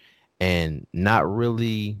leader and not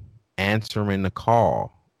really answering the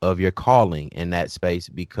call of your calling in that space,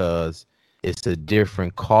 because it's a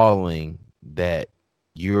different calling that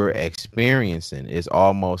you're experiencing. It's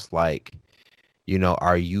almost like,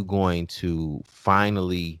 are you going to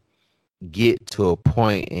finally get to a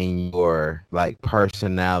point in your like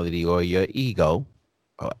personality or your ego,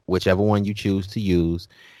 whichever one you choose to use,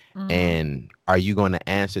 Hmm. and are you going to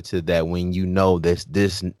answer to that when you know this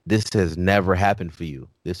has never happened for you?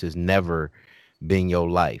 This has never been your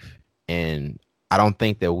life. And I don't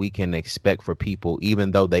think that we can expect for people,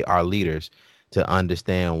 even though they are leaders, to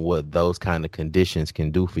understand what those kind of conditions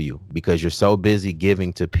can do for you, because you're so busy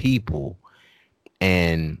giving to people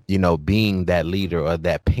and, being that leader or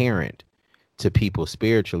that parent to people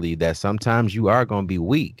spiritually, that sometimes you are going to be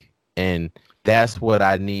weak. And that's what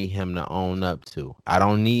I need him to own up to. I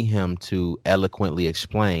don't need him to eloquently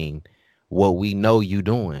explain what we know you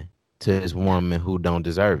doing to this Yeah. woman who don't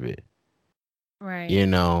deserve it. Right. You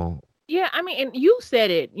know, Yeah, I mean, and you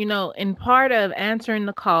said it, in part of answering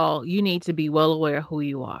the call, you need to be well aware of who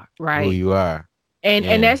you are, who right? you are. And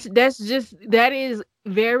Yeah. that is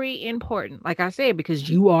very important, like I said, because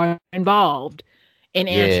you are involved in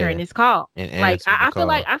answering Yeah. this call. And Like answer the call.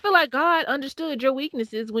 I feel like God understood your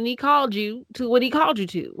weaknesses when he called you to what he called you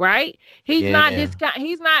to, right? Yeah.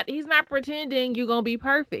 He's not pretending you're gonna be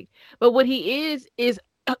perfect. But what he is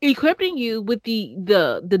equipping you with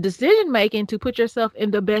the decision making to put yourself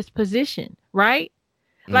in the best position, right?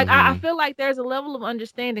 Like I Mm-hmm. feel like there's a level of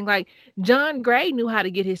understanding. Like John Gray knew how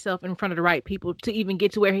to get himself in front of the right people to even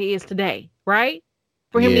get to where he is today, right?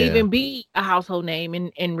 For him to Yeah. even be a household name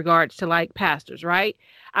in regards to like pastors, right?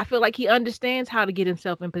 I feel like he understands how to get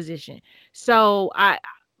himself in position. So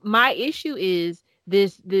my issue is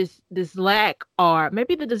this lack or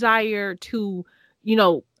maybe the desire to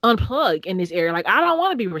unplug in this area. Like I don't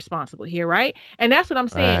want to be responsible here, right? And that's what I'm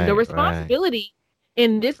saying. The Right. Right. responsibility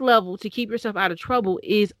in this level to keep yourself out of trouble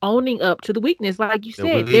is owning up to the weakness. Like you The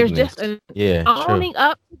said, there's just weakness. an Yeah. True. owning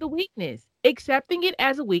up to the weakness, accepting it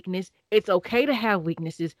as a weakness. It's okay to have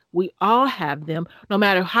weaknesses. We all have them, no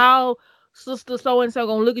matter how sister so and so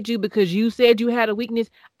gonna look at you because you said you had a weakness.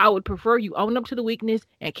 I would prefer you own up to the weakness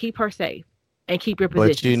and keep her safe and keep your But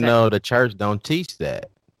position safe. the church don't teach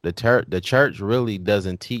that. The church really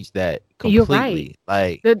doesn't teach that You're right. completely.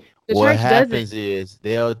 Like The what church doesn't. happens is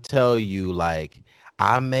they'll tell you like,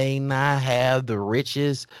 I may not have the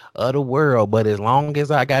riches of the world, but as long as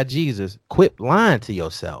I got Jesus, quit lying to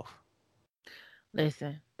yourself.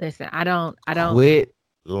 Listen. Quit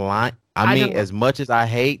lying. I I mean, don't. as much as I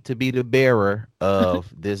hate to be the bearer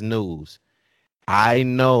of this news, I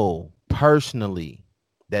know personally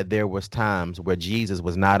that there was times where Jesus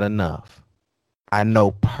was not enough. I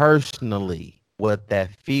know personally what that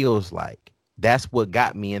feels like. That's what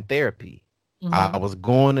got me in therapy. I Hmm. was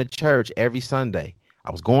going to church every Sunday.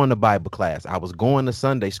 I was going to Bible class. I was going to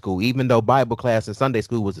Sunday school, even though Bible class and Sunday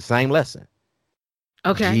school was the same lesson.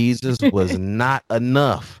 Okay. Jesus was not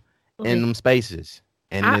enough in them Listen, spaces.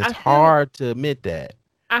 And I, it's I feel. hard to admit that.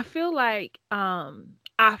 I feel like.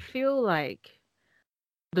 I feel like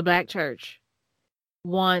the black church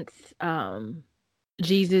wants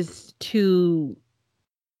Jesus to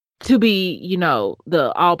be,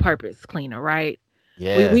 the all-purpose cleaner, right?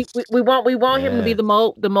 We we, Yes. we we want him to be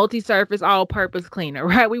Yes. the multi-surface all-purpose cleaner,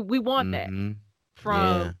 right? We want that Mm-hmm.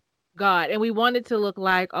 from Yeah. God, and we want it to look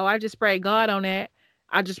like, oh, I just sprayed God on that,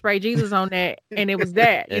 I just sprayed Jesus on that, and it was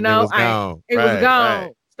that, And it was gone. it was Right. Right.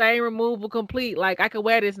 gone, stain removal complete. Like I could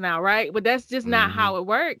wear this now, right? But that's just not Mm-hmm. how it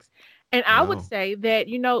works. And I would No. say that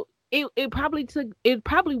it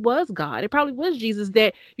probably was God, it probably was Jesus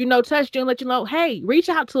that touched you and let you know, hey, reach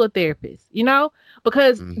out to a therapist,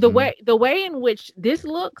 because Mm-hmm. the way in which this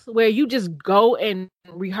looks, where you just go and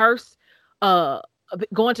rehearse, uh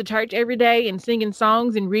going to church every day and singing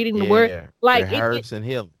songs and reading the word, Yeah. like Rehearse and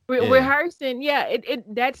healing. Yeah. rehearsing, yeah,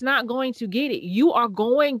 that's not going to get it. You are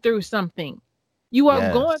going through something. You are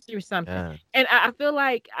going Yes. through something. Yeah. And I feel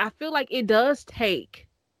like it does take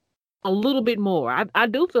a little bit more. I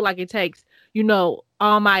do feel like it takes,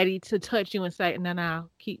 Almighty to touch you and say, no, no,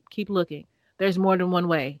 keep looking. There's more than one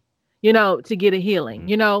way, to get a healing,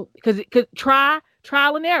 Mm-hmm. because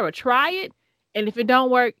trial and error, try it. And if it don't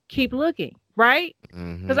work, keep looking, right?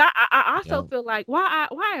 Mm-hmm. Because I also Yep. feel like why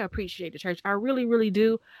I appreciate the church. I really, really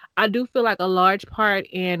do. I do feel like a large part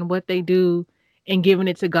in what they do in giving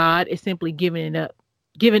it to God is simply giving up.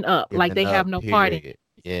 Like Giving they have up. no part in it. Period.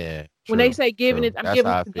 Yeah. When they True. say giving it, True. I'm That's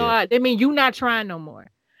giving how it I to feel. God, they mean you not trying no more.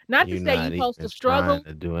 Not to You're say you not supposed to even trying struggle,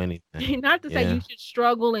 to do anything. not to say Yeah. you should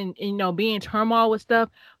struggle and be in turmoil with stuff,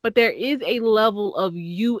 but there is a level of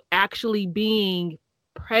you actually being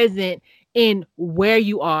present in where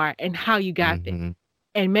you are and how you got there, Mm-hmm.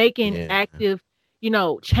 and making Yeah. active,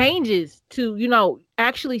 changes to,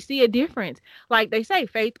 actually see a difference. Like they say,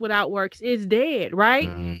 faith without works is dead, right?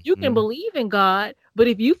 You can Mm-hmm. believe in God, but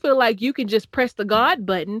if you feel like you can just press the God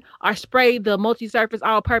button or spray the multi-surface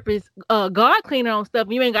all-purpose God cleaner on stuff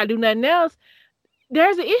and you ain't got to do nothing else,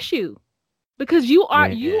 there's an issue, because you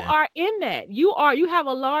Yeah. are in that. You have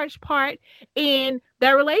a large part in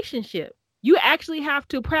that relationship. You actually have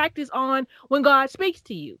to practice on when God speaks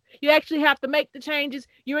to you. You actually have to make the changes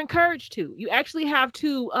you're encouraged to. You actually have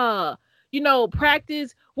to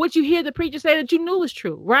practice what you hear the preacher say that you knew was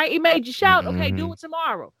true, right? It made you shout, okay, do Mm-hmm. it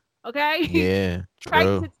tomorrow. Okay? Yeah.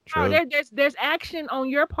 Practice True. it tomorrow. True. There's action on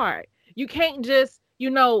your part. You can't just,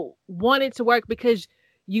 want it to work because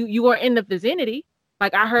you are in the vicinity.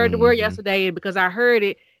 Like I heard the word Mm-hmm. yesterday, and because I heard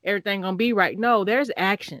it, everything gonna be right. No, there's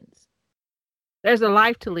actions. There's a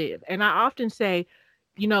life to live. And I often say,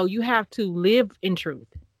 you have to live in truth.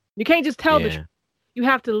 You can't just tell the truth. Yeah. You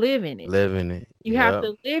have to live in it. Living it. You have Yep.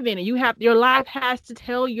 to live in it. Your life has to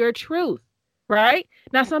tell your truth. Right?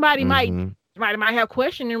 Now Mm-hmm. somebody might have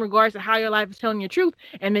question in regards to how your life is telling your truth.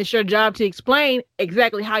 And it's your job to explain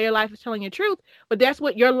exactly how your life is telling your truth. But that's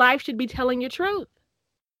what your life should be telling your truth.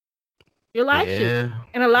 Your life should. Yeah.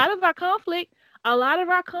 And a lot of our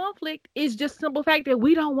conflict is just simple fact that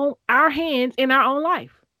we don't want our hands in our own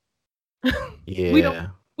life. We don't Yeah.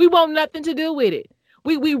 we want nothing to do with it.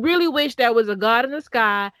 We really wish there was a God in the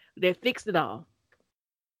sky that fixed it all.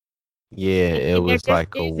 Yeah. It And there was just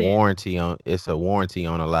like a isn't. warranty on. It's a warranty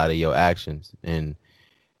on a lot of your actions, and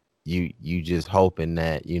you just hoping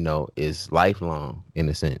that is lifelong in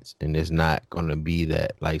a sense, and it's not gonna be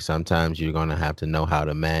that. Like sometimes you're gonna have to know how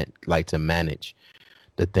to manage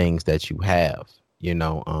the things that you have.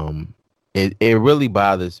 It really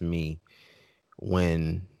bothers me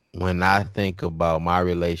when I think about my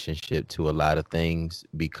relationship to a lot of things,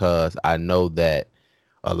 because I know that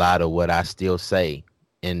a lot of what I still say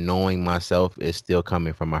and knowing myself is still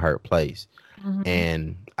coming from a hurt place. Mhm.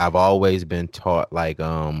 And I've always been taught, like,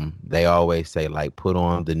 they always say, like, put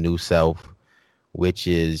on the new self, which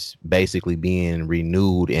is basically being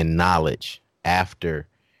renewed in knowledge after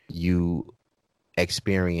you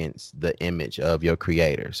experience the image of your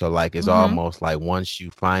creator. So like it's Mhm. almost like once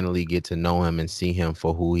you finally get to know him and see him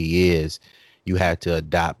for who he is, you have to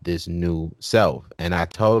adopt this new self. And I Mhm.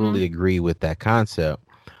 totally agree with that concept.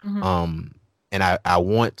 Mhm. Um and I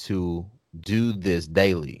want to do this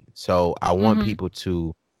daily. So I want Mhm. people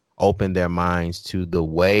to open their minds to the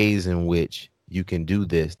ways in which you can do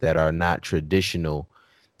this that are not traditional,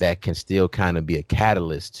 that can still kind of be a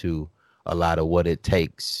catalyst to a lot of what it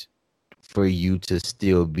takes for you to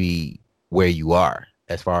still be where you are,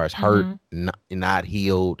 as far as hurt, Mhm. not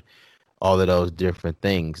healed, all of those different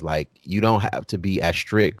things. Like you don't have to be as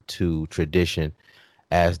strict to tradition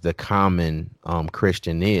as the common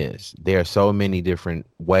Christian is. There are so many different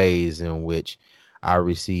ways in which I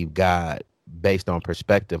receive God based on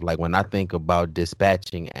perspective. Like when I think about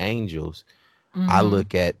dispatching angels, I Mhm.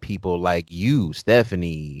 look at people like you,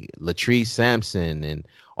 Stephanie, Latrice Sampson, and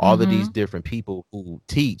all of these Mhm. different people who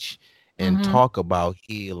teach and Mhm. talk about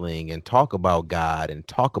healing and talk about God and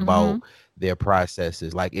talk about Mhm. their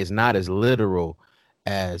processes. Like it's not as literal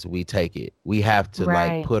as we take it. We have to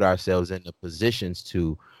like Right. put ourselves in the positions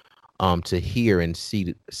to hear and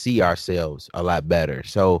see ourselves a lot better.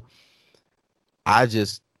 So I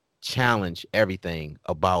just challenge everything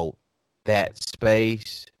about that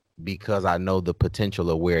space because I know the potential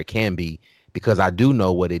of where it can be because I do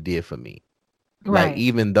know what it did for me. Like Right.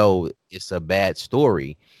 even though it's a bad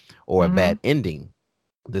story or a bad Mhm. ending,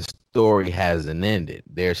 the story hasn't ended.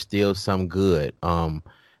 There's still some good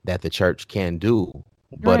that the church can do.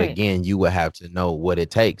 But Right. again, you will have to know what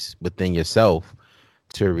it takes within yourself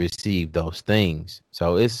to receive those things.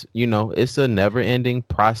 So it's a never ending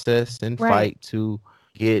process and Right. fight to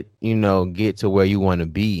get to where you want to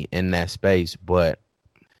be in that space. But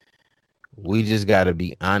we just got to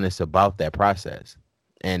be honest about that process.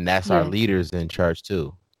 And that's our Yes. leaders in church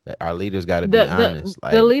too. That our leaders got to be The honest.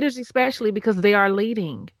 the Like, leaders, especially because they are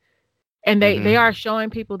leading, and they mm-hmm. are showing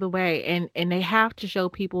people the way, and they have to show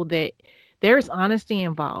people that there's honesty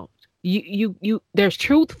involved. There's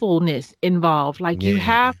truthfulness involved. Like you Yeah,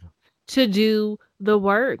 have to do the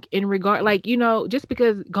work in regard, like, just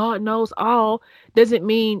because God knows all doesn't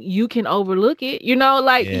mean you can overlook it.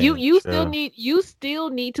 Like you yeah, you still true. need you still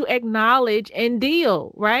need to acknowledge and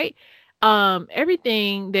deal, right?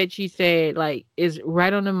 Everything that you said, like, is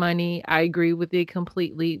right on the money. I agree with it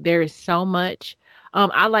completely. There is so much.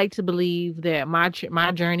 I like to believe that my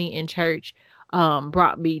journey in church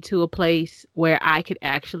brought me to a place where I could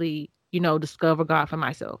actually, discover God for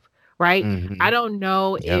myself, right? I Mm-hmm. don't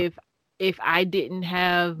know Yep. if I didn't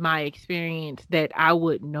have my experience that I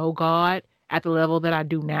would know God at the level that I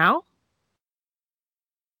do now.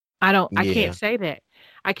 I can't Yeah. say that.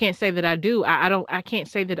 I can't say that I do. I can't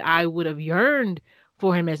say that I would have yearned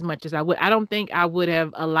for him as much as I would. I don't think I would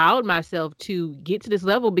have allowed myself to get to this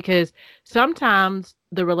level because sometimes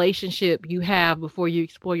the relationship you have before you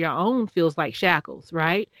explore your own feels like shackles,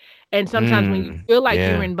 right? And sometimes when you feel like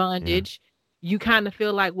you're Yeah. in Yeah. bondage, you kind of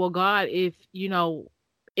feel like, well, God,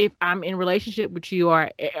 if I'm in relationship with you, or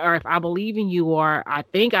if I believe in you, or I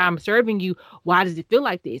think I'm serving you, why does it feel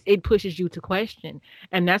like this? It pushes you to question.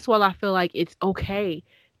 And that's why I feel like it's okay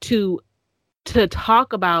to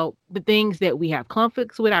talk about the things that we have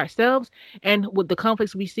conflicts with ourselves and with the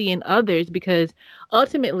conflicts we see in others, because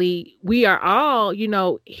ultimately we are all,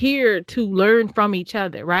 here to learn from each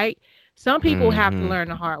other, right? Some people have to Mm-hmm. learn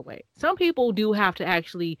the hard way. Some people do have to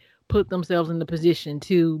actually put themselves in the position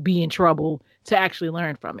to be in trouble to actually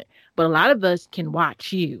learn from it. But a lot of us can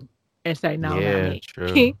watch you and say, no, not Yeah, me.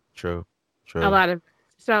 true. True. A True. lot of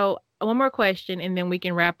So one more question and then we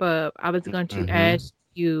can wrap up. I was going to Mm-hmm. ask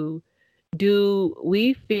you, do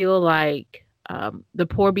we feel like the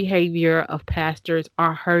poor behavior of pastors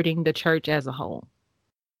are hurting the church as a whole?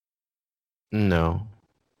 No.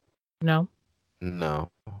 No. No.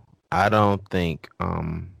 I don't think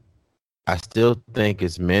I still think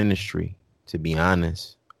it's ministry, to be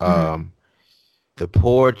honest. Mm-hmm. The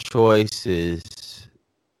poor choices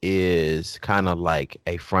is kind of like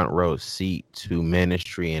a front row seat to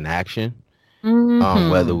ministry in action,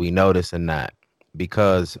 whether Mm-hmm. we notice or not,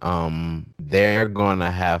 because they're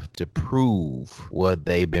gonna have to prove what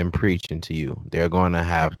they've been preaching to you. They're gonna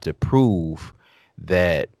have to prove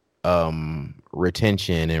that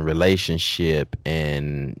retention and relationship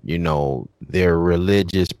and their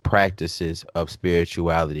religious practices of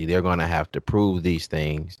spirituality, they're gonna have to prove these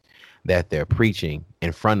things that they're preaching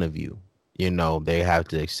in front of you. They have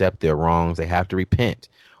to accept their wrongs, they have to repent.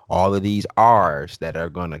 All of these r's that are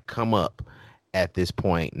going to come up at this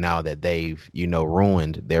point now that they've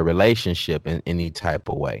ruined their relationship in any type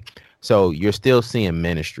of way. So you're still seeing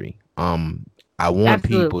ministry. I want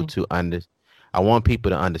people Absolutely. to I want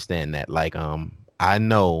people to understand that, like, I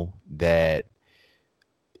know that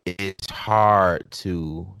it's hard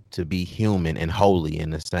to be human and holy in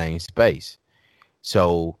the same space.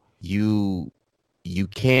 So you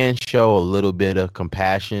can show a little bit of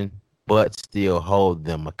compassion but still hold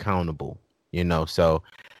them accountable. So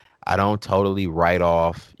I don't totally write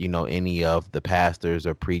off, any of the pastors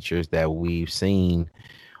or preachers that we've seen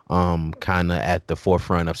kind of at the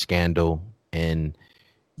forefront of scandal. And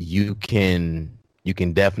you can you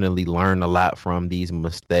can definitely learn a lot from these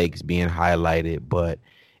mistakes being highlighted, but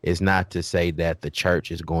it's not to say that the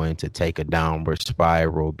church is going to take a downward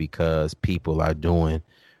spiral because people are doing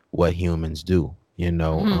what humans do.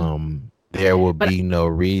 Hmm. There will But be no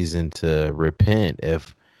reason to repent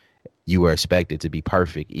if you are expected to be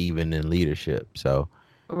perfect, even in leadership. So,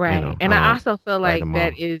 right. I And I don't also feel write like them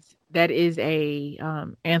off. that is a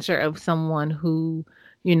answer of someone who,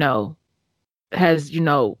 you know, has,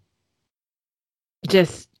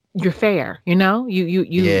 just you're fair,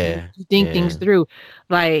 Yeah. you think things Yeah. through.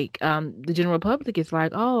 Like the general public is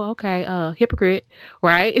like, oh, okay, hypocrite,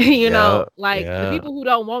 right? Yeah. Like the Yeah. people who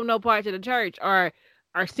don't want no parts of the church are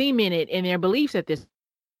cemented in their beliefs at this.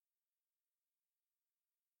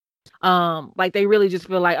 Like they really just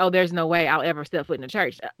feel like, oh, there's no way I'll ever step foot in the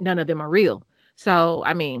church. None of them are real. So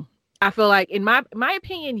I mean, I feel like in my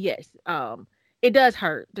opinion, yes, it does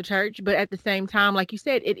hurt the church, but at the same time, like you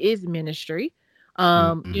said, it is ministry.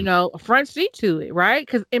 Mhm. A front seat to it, right?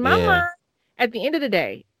 Because in my Yeah. mind, at the end of the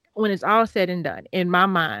day, when it's all said and done, in my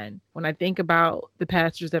mind, when I think about the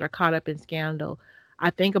pastors that are caught up in scandal, I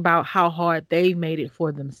think about how hard they've made it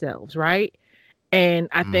for themselves, right? And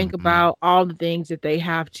I think Mhm. about all the things that they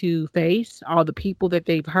have to face, all the people that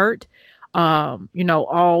they've hurt,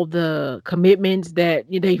 all the commitments that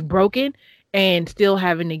they've broken, and still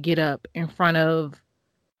having to get up in front of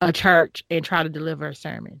a church and try to deliver a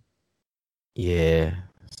sermon. Yeah.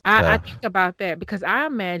 It's I tough. think about that because I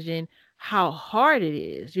imagine how hard it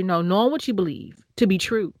is, knowing what you believe to be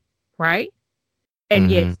true, right? And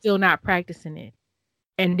yet Mhm. still not practicing it.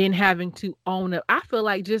 And then having to own it. I feel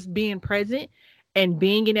like just being present and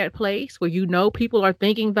being in that place where people are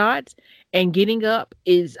thinking thoughts and getting up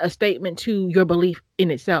is a statement to your belief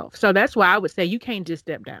in itself. So that's why I would say you can't just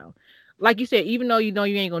step down. Like you said, even though you know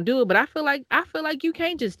you ain't gonna do it, but I feel like you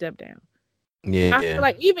can't just step down. I feel Yeah.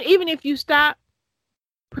 like even if you stop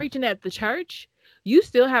preaching at the church, you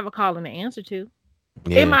still have a calling to answer to.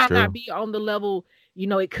 It Yeah, might not true. be on the level,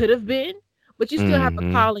 it could have been, but you still have a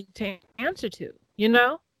Mhm. calling to answer to, you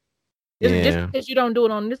know? Just Yeah. because you don't do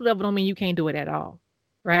it on this level don't mean you can't do it at all.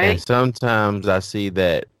 And Right? sometimes I see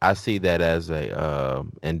that as a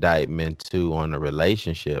indictment too on a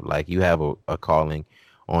relationship. Like you have a calling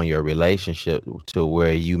on your relationship to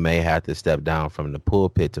where you may have to step down from the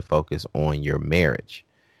pulpit to focus on your marriage.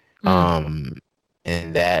 Mm.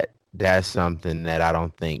 And that's something that I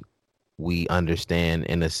don't think we understand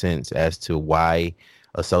in a sense as to why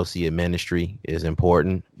associate ministry is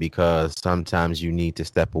important, because sometimes you need to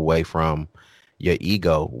step away from your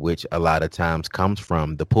ego, which a lot of times comes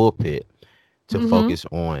from the pulpit, to Mhm. focus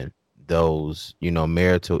on those,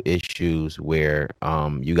 marital issues where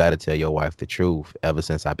you got to tell your wife the truth. Ever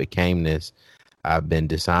since I became this, I've been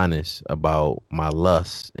dishonest about my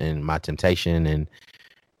lust and my temptation, and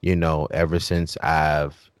ever since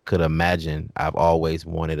I've could imagine, I've always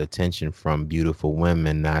wanted attention from beautiful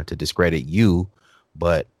women, not to discredit you,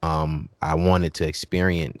 but I wanted to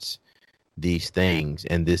experience these things,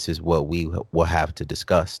 and this is what we will have to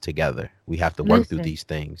discuss together. We have to work through Listen, these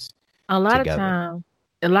things a lot of together. time,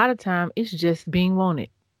 a lot of time, it's just being wanted.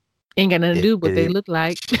 Ain't got nothing to It, do with what they it look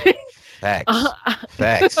like. facts, Uh,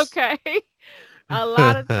 facts. okay. A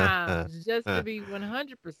lot of times, just to be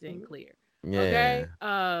 100% clear. Okay.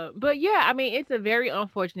 Yeah. But yeah, I mean, it's a very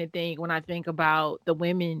unfortunate thing when I think about the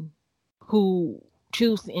women who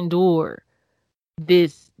choose to endure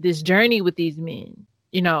this journey with these men,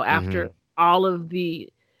 Hmm. after all of the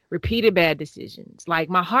repeated bad decisions. Like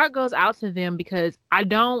my heart goes out to them because I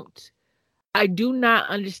do not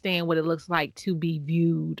understand what it looks like to be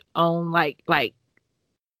viewed on like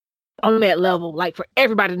on that level, like for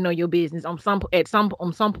everybody to know your business on some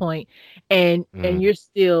point, and Hmm. you're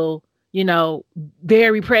still,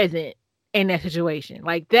 very present in that situation.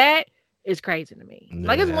 Like that is crazy to me.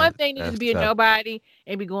 Like it's Yeah, one thing to just that's be a tough. nobody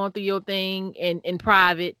and be going through your thing in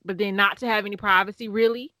private, but then not to have any privacy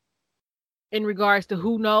really in regards to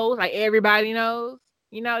who knows, like everybody knows.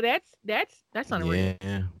 That's unreal.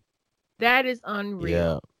 Yeah. That is Yeah.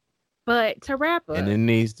 unreal. But to wrap And up, it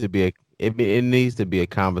needs to be it needs to be a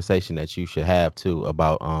conversation that you should have too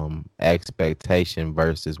about expectation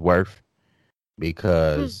versus worth,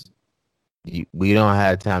 because we don't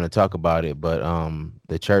have time to talk about it, but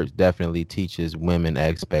the church definitely teaches women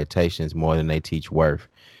expectations more than they teach worth.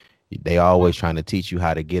 They always trying to teach you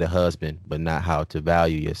how to get a husband but not how to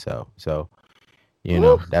value yourself. So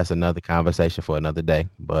that's another conversation for another day,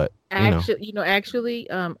 but Actually,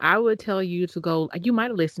 I would tell you to go. You might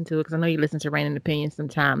have listened to it because I know you listen to Random Opinions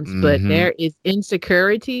sometimes, but mhm. there is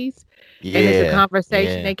insecurities, and it's a Yeah.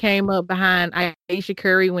 conversation Yeah. that came up behind Aisha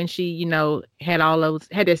Curry when she, had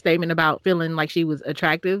that statement about feeling like she was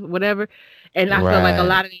attractive, whatever. And I feel like a Right.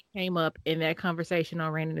 lot of it came up in that conversation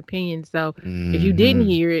on Random Opinions. So if you didn't Mhm.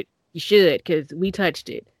 hear it, you should because we touched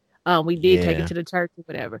it. We did take it Yeah. to the church or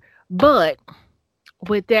whatever, but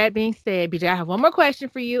with that being said, BJ, I have one more question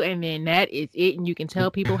for you, and then that is it. And you can tell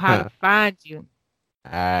people how to All find you.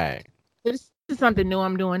 right. This is something new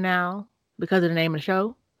I'm doing now because of the name of the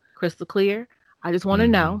show, Crystal Clear. I just want to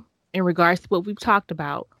Mhm. know, in regards to what we've talked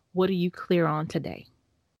about, what are you clear on today?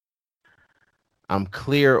 I'm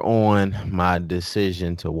clear on my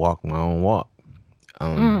decision to walk my own walk.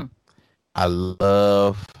 Mm. I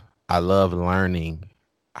love I love learning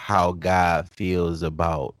how God feels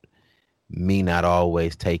about me not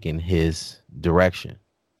always taking his direction.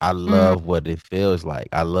 I Mm. love what it feels like.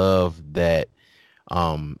 I love that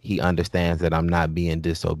he understands that I'm not being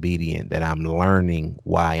disobedient, that I'm learning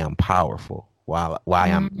why I'm powerful, why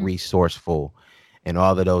I'm Mm. resourceful, and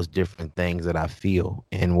all of those different things that I feel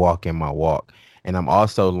and walk in my walk. And I'm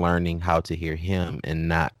also learning how to hear him and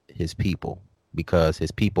not his people, because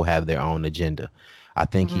his people have their own agenda. I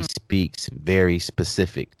think he Mm. speaks very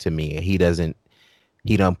specific to me. He don't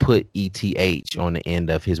put ETH on the end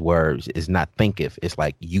of his words. It's not thinketh. It's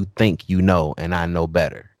like you think you know and I know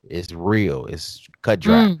better. It's real. It's cut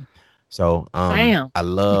dry. Mm. So Bam. I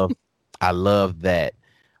love that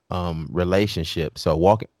relationship. So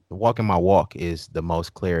walking my walk is the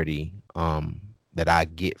most clarity that I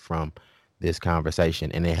get from this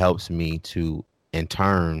conversation, and it helps me to in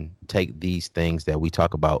turn take these things that we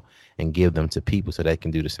talk about and give them to people so they can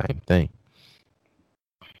do the same thing.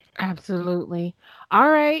 Absolutely. All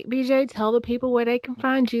right, BJ, tell the people where they can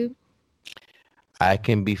find you. I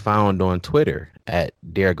can be found on Twitter at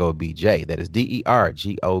DergoBJ. That is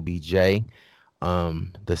DerGobj.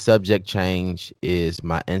 The subject change is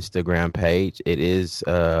my Instagram page. It is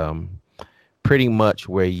pretty much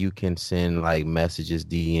where you can send like messages,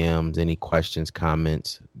 DMs, any questions,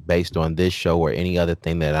 comments based on this show or any other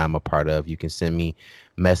thing that I'm a part of. You can send me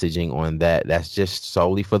messaging on that. That's just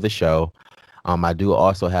solely for the show. I do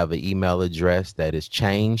also have an email address that is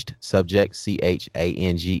changed subject,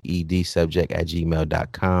 CHANGED subject at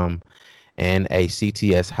gmail.com, and a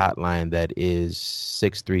CTS hotline that is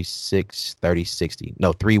 636-3060.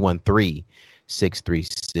 No,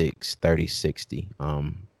 313-636-3060.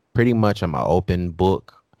 Pretty much I'm an open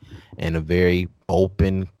book and a very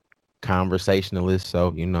open conversationalist.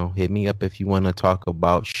 So, hit me up if you want to talk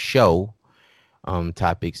about show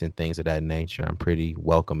topics and things of that nature. I'm pretty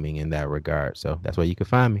welcoming in that regard. So that's where you can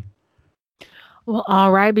find me. Well,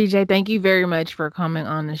 all right, BJ, thank you very much for coming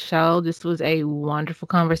on the show. This was a wonderful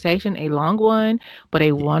conversation, a long one, but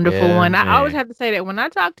a wonderful Yeah, one. I always man. have to say that when I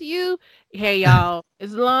talk to you, hey, y'all,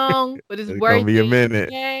 it's long, but it's It's gonna worth be a it. minute.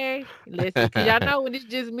 Okay. Listen, because y'all know when it's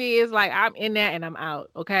just me, it's like I'm in there and I'm out.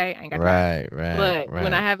 Okay. I ain't got time. Right, right, But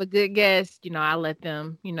when I right. have a good guest, I let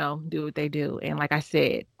them, do what they do. And like I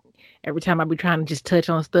said, every time I be trying to just touch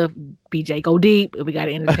on stuff, BJ go deep, and we got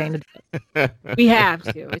to entertain the. We have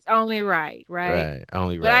to. It's only right, right? Right,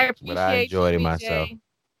 only But I right. But I appreciate you, enjoyed it myself. BJ.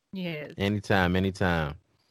 Yes. Anytime, anytime.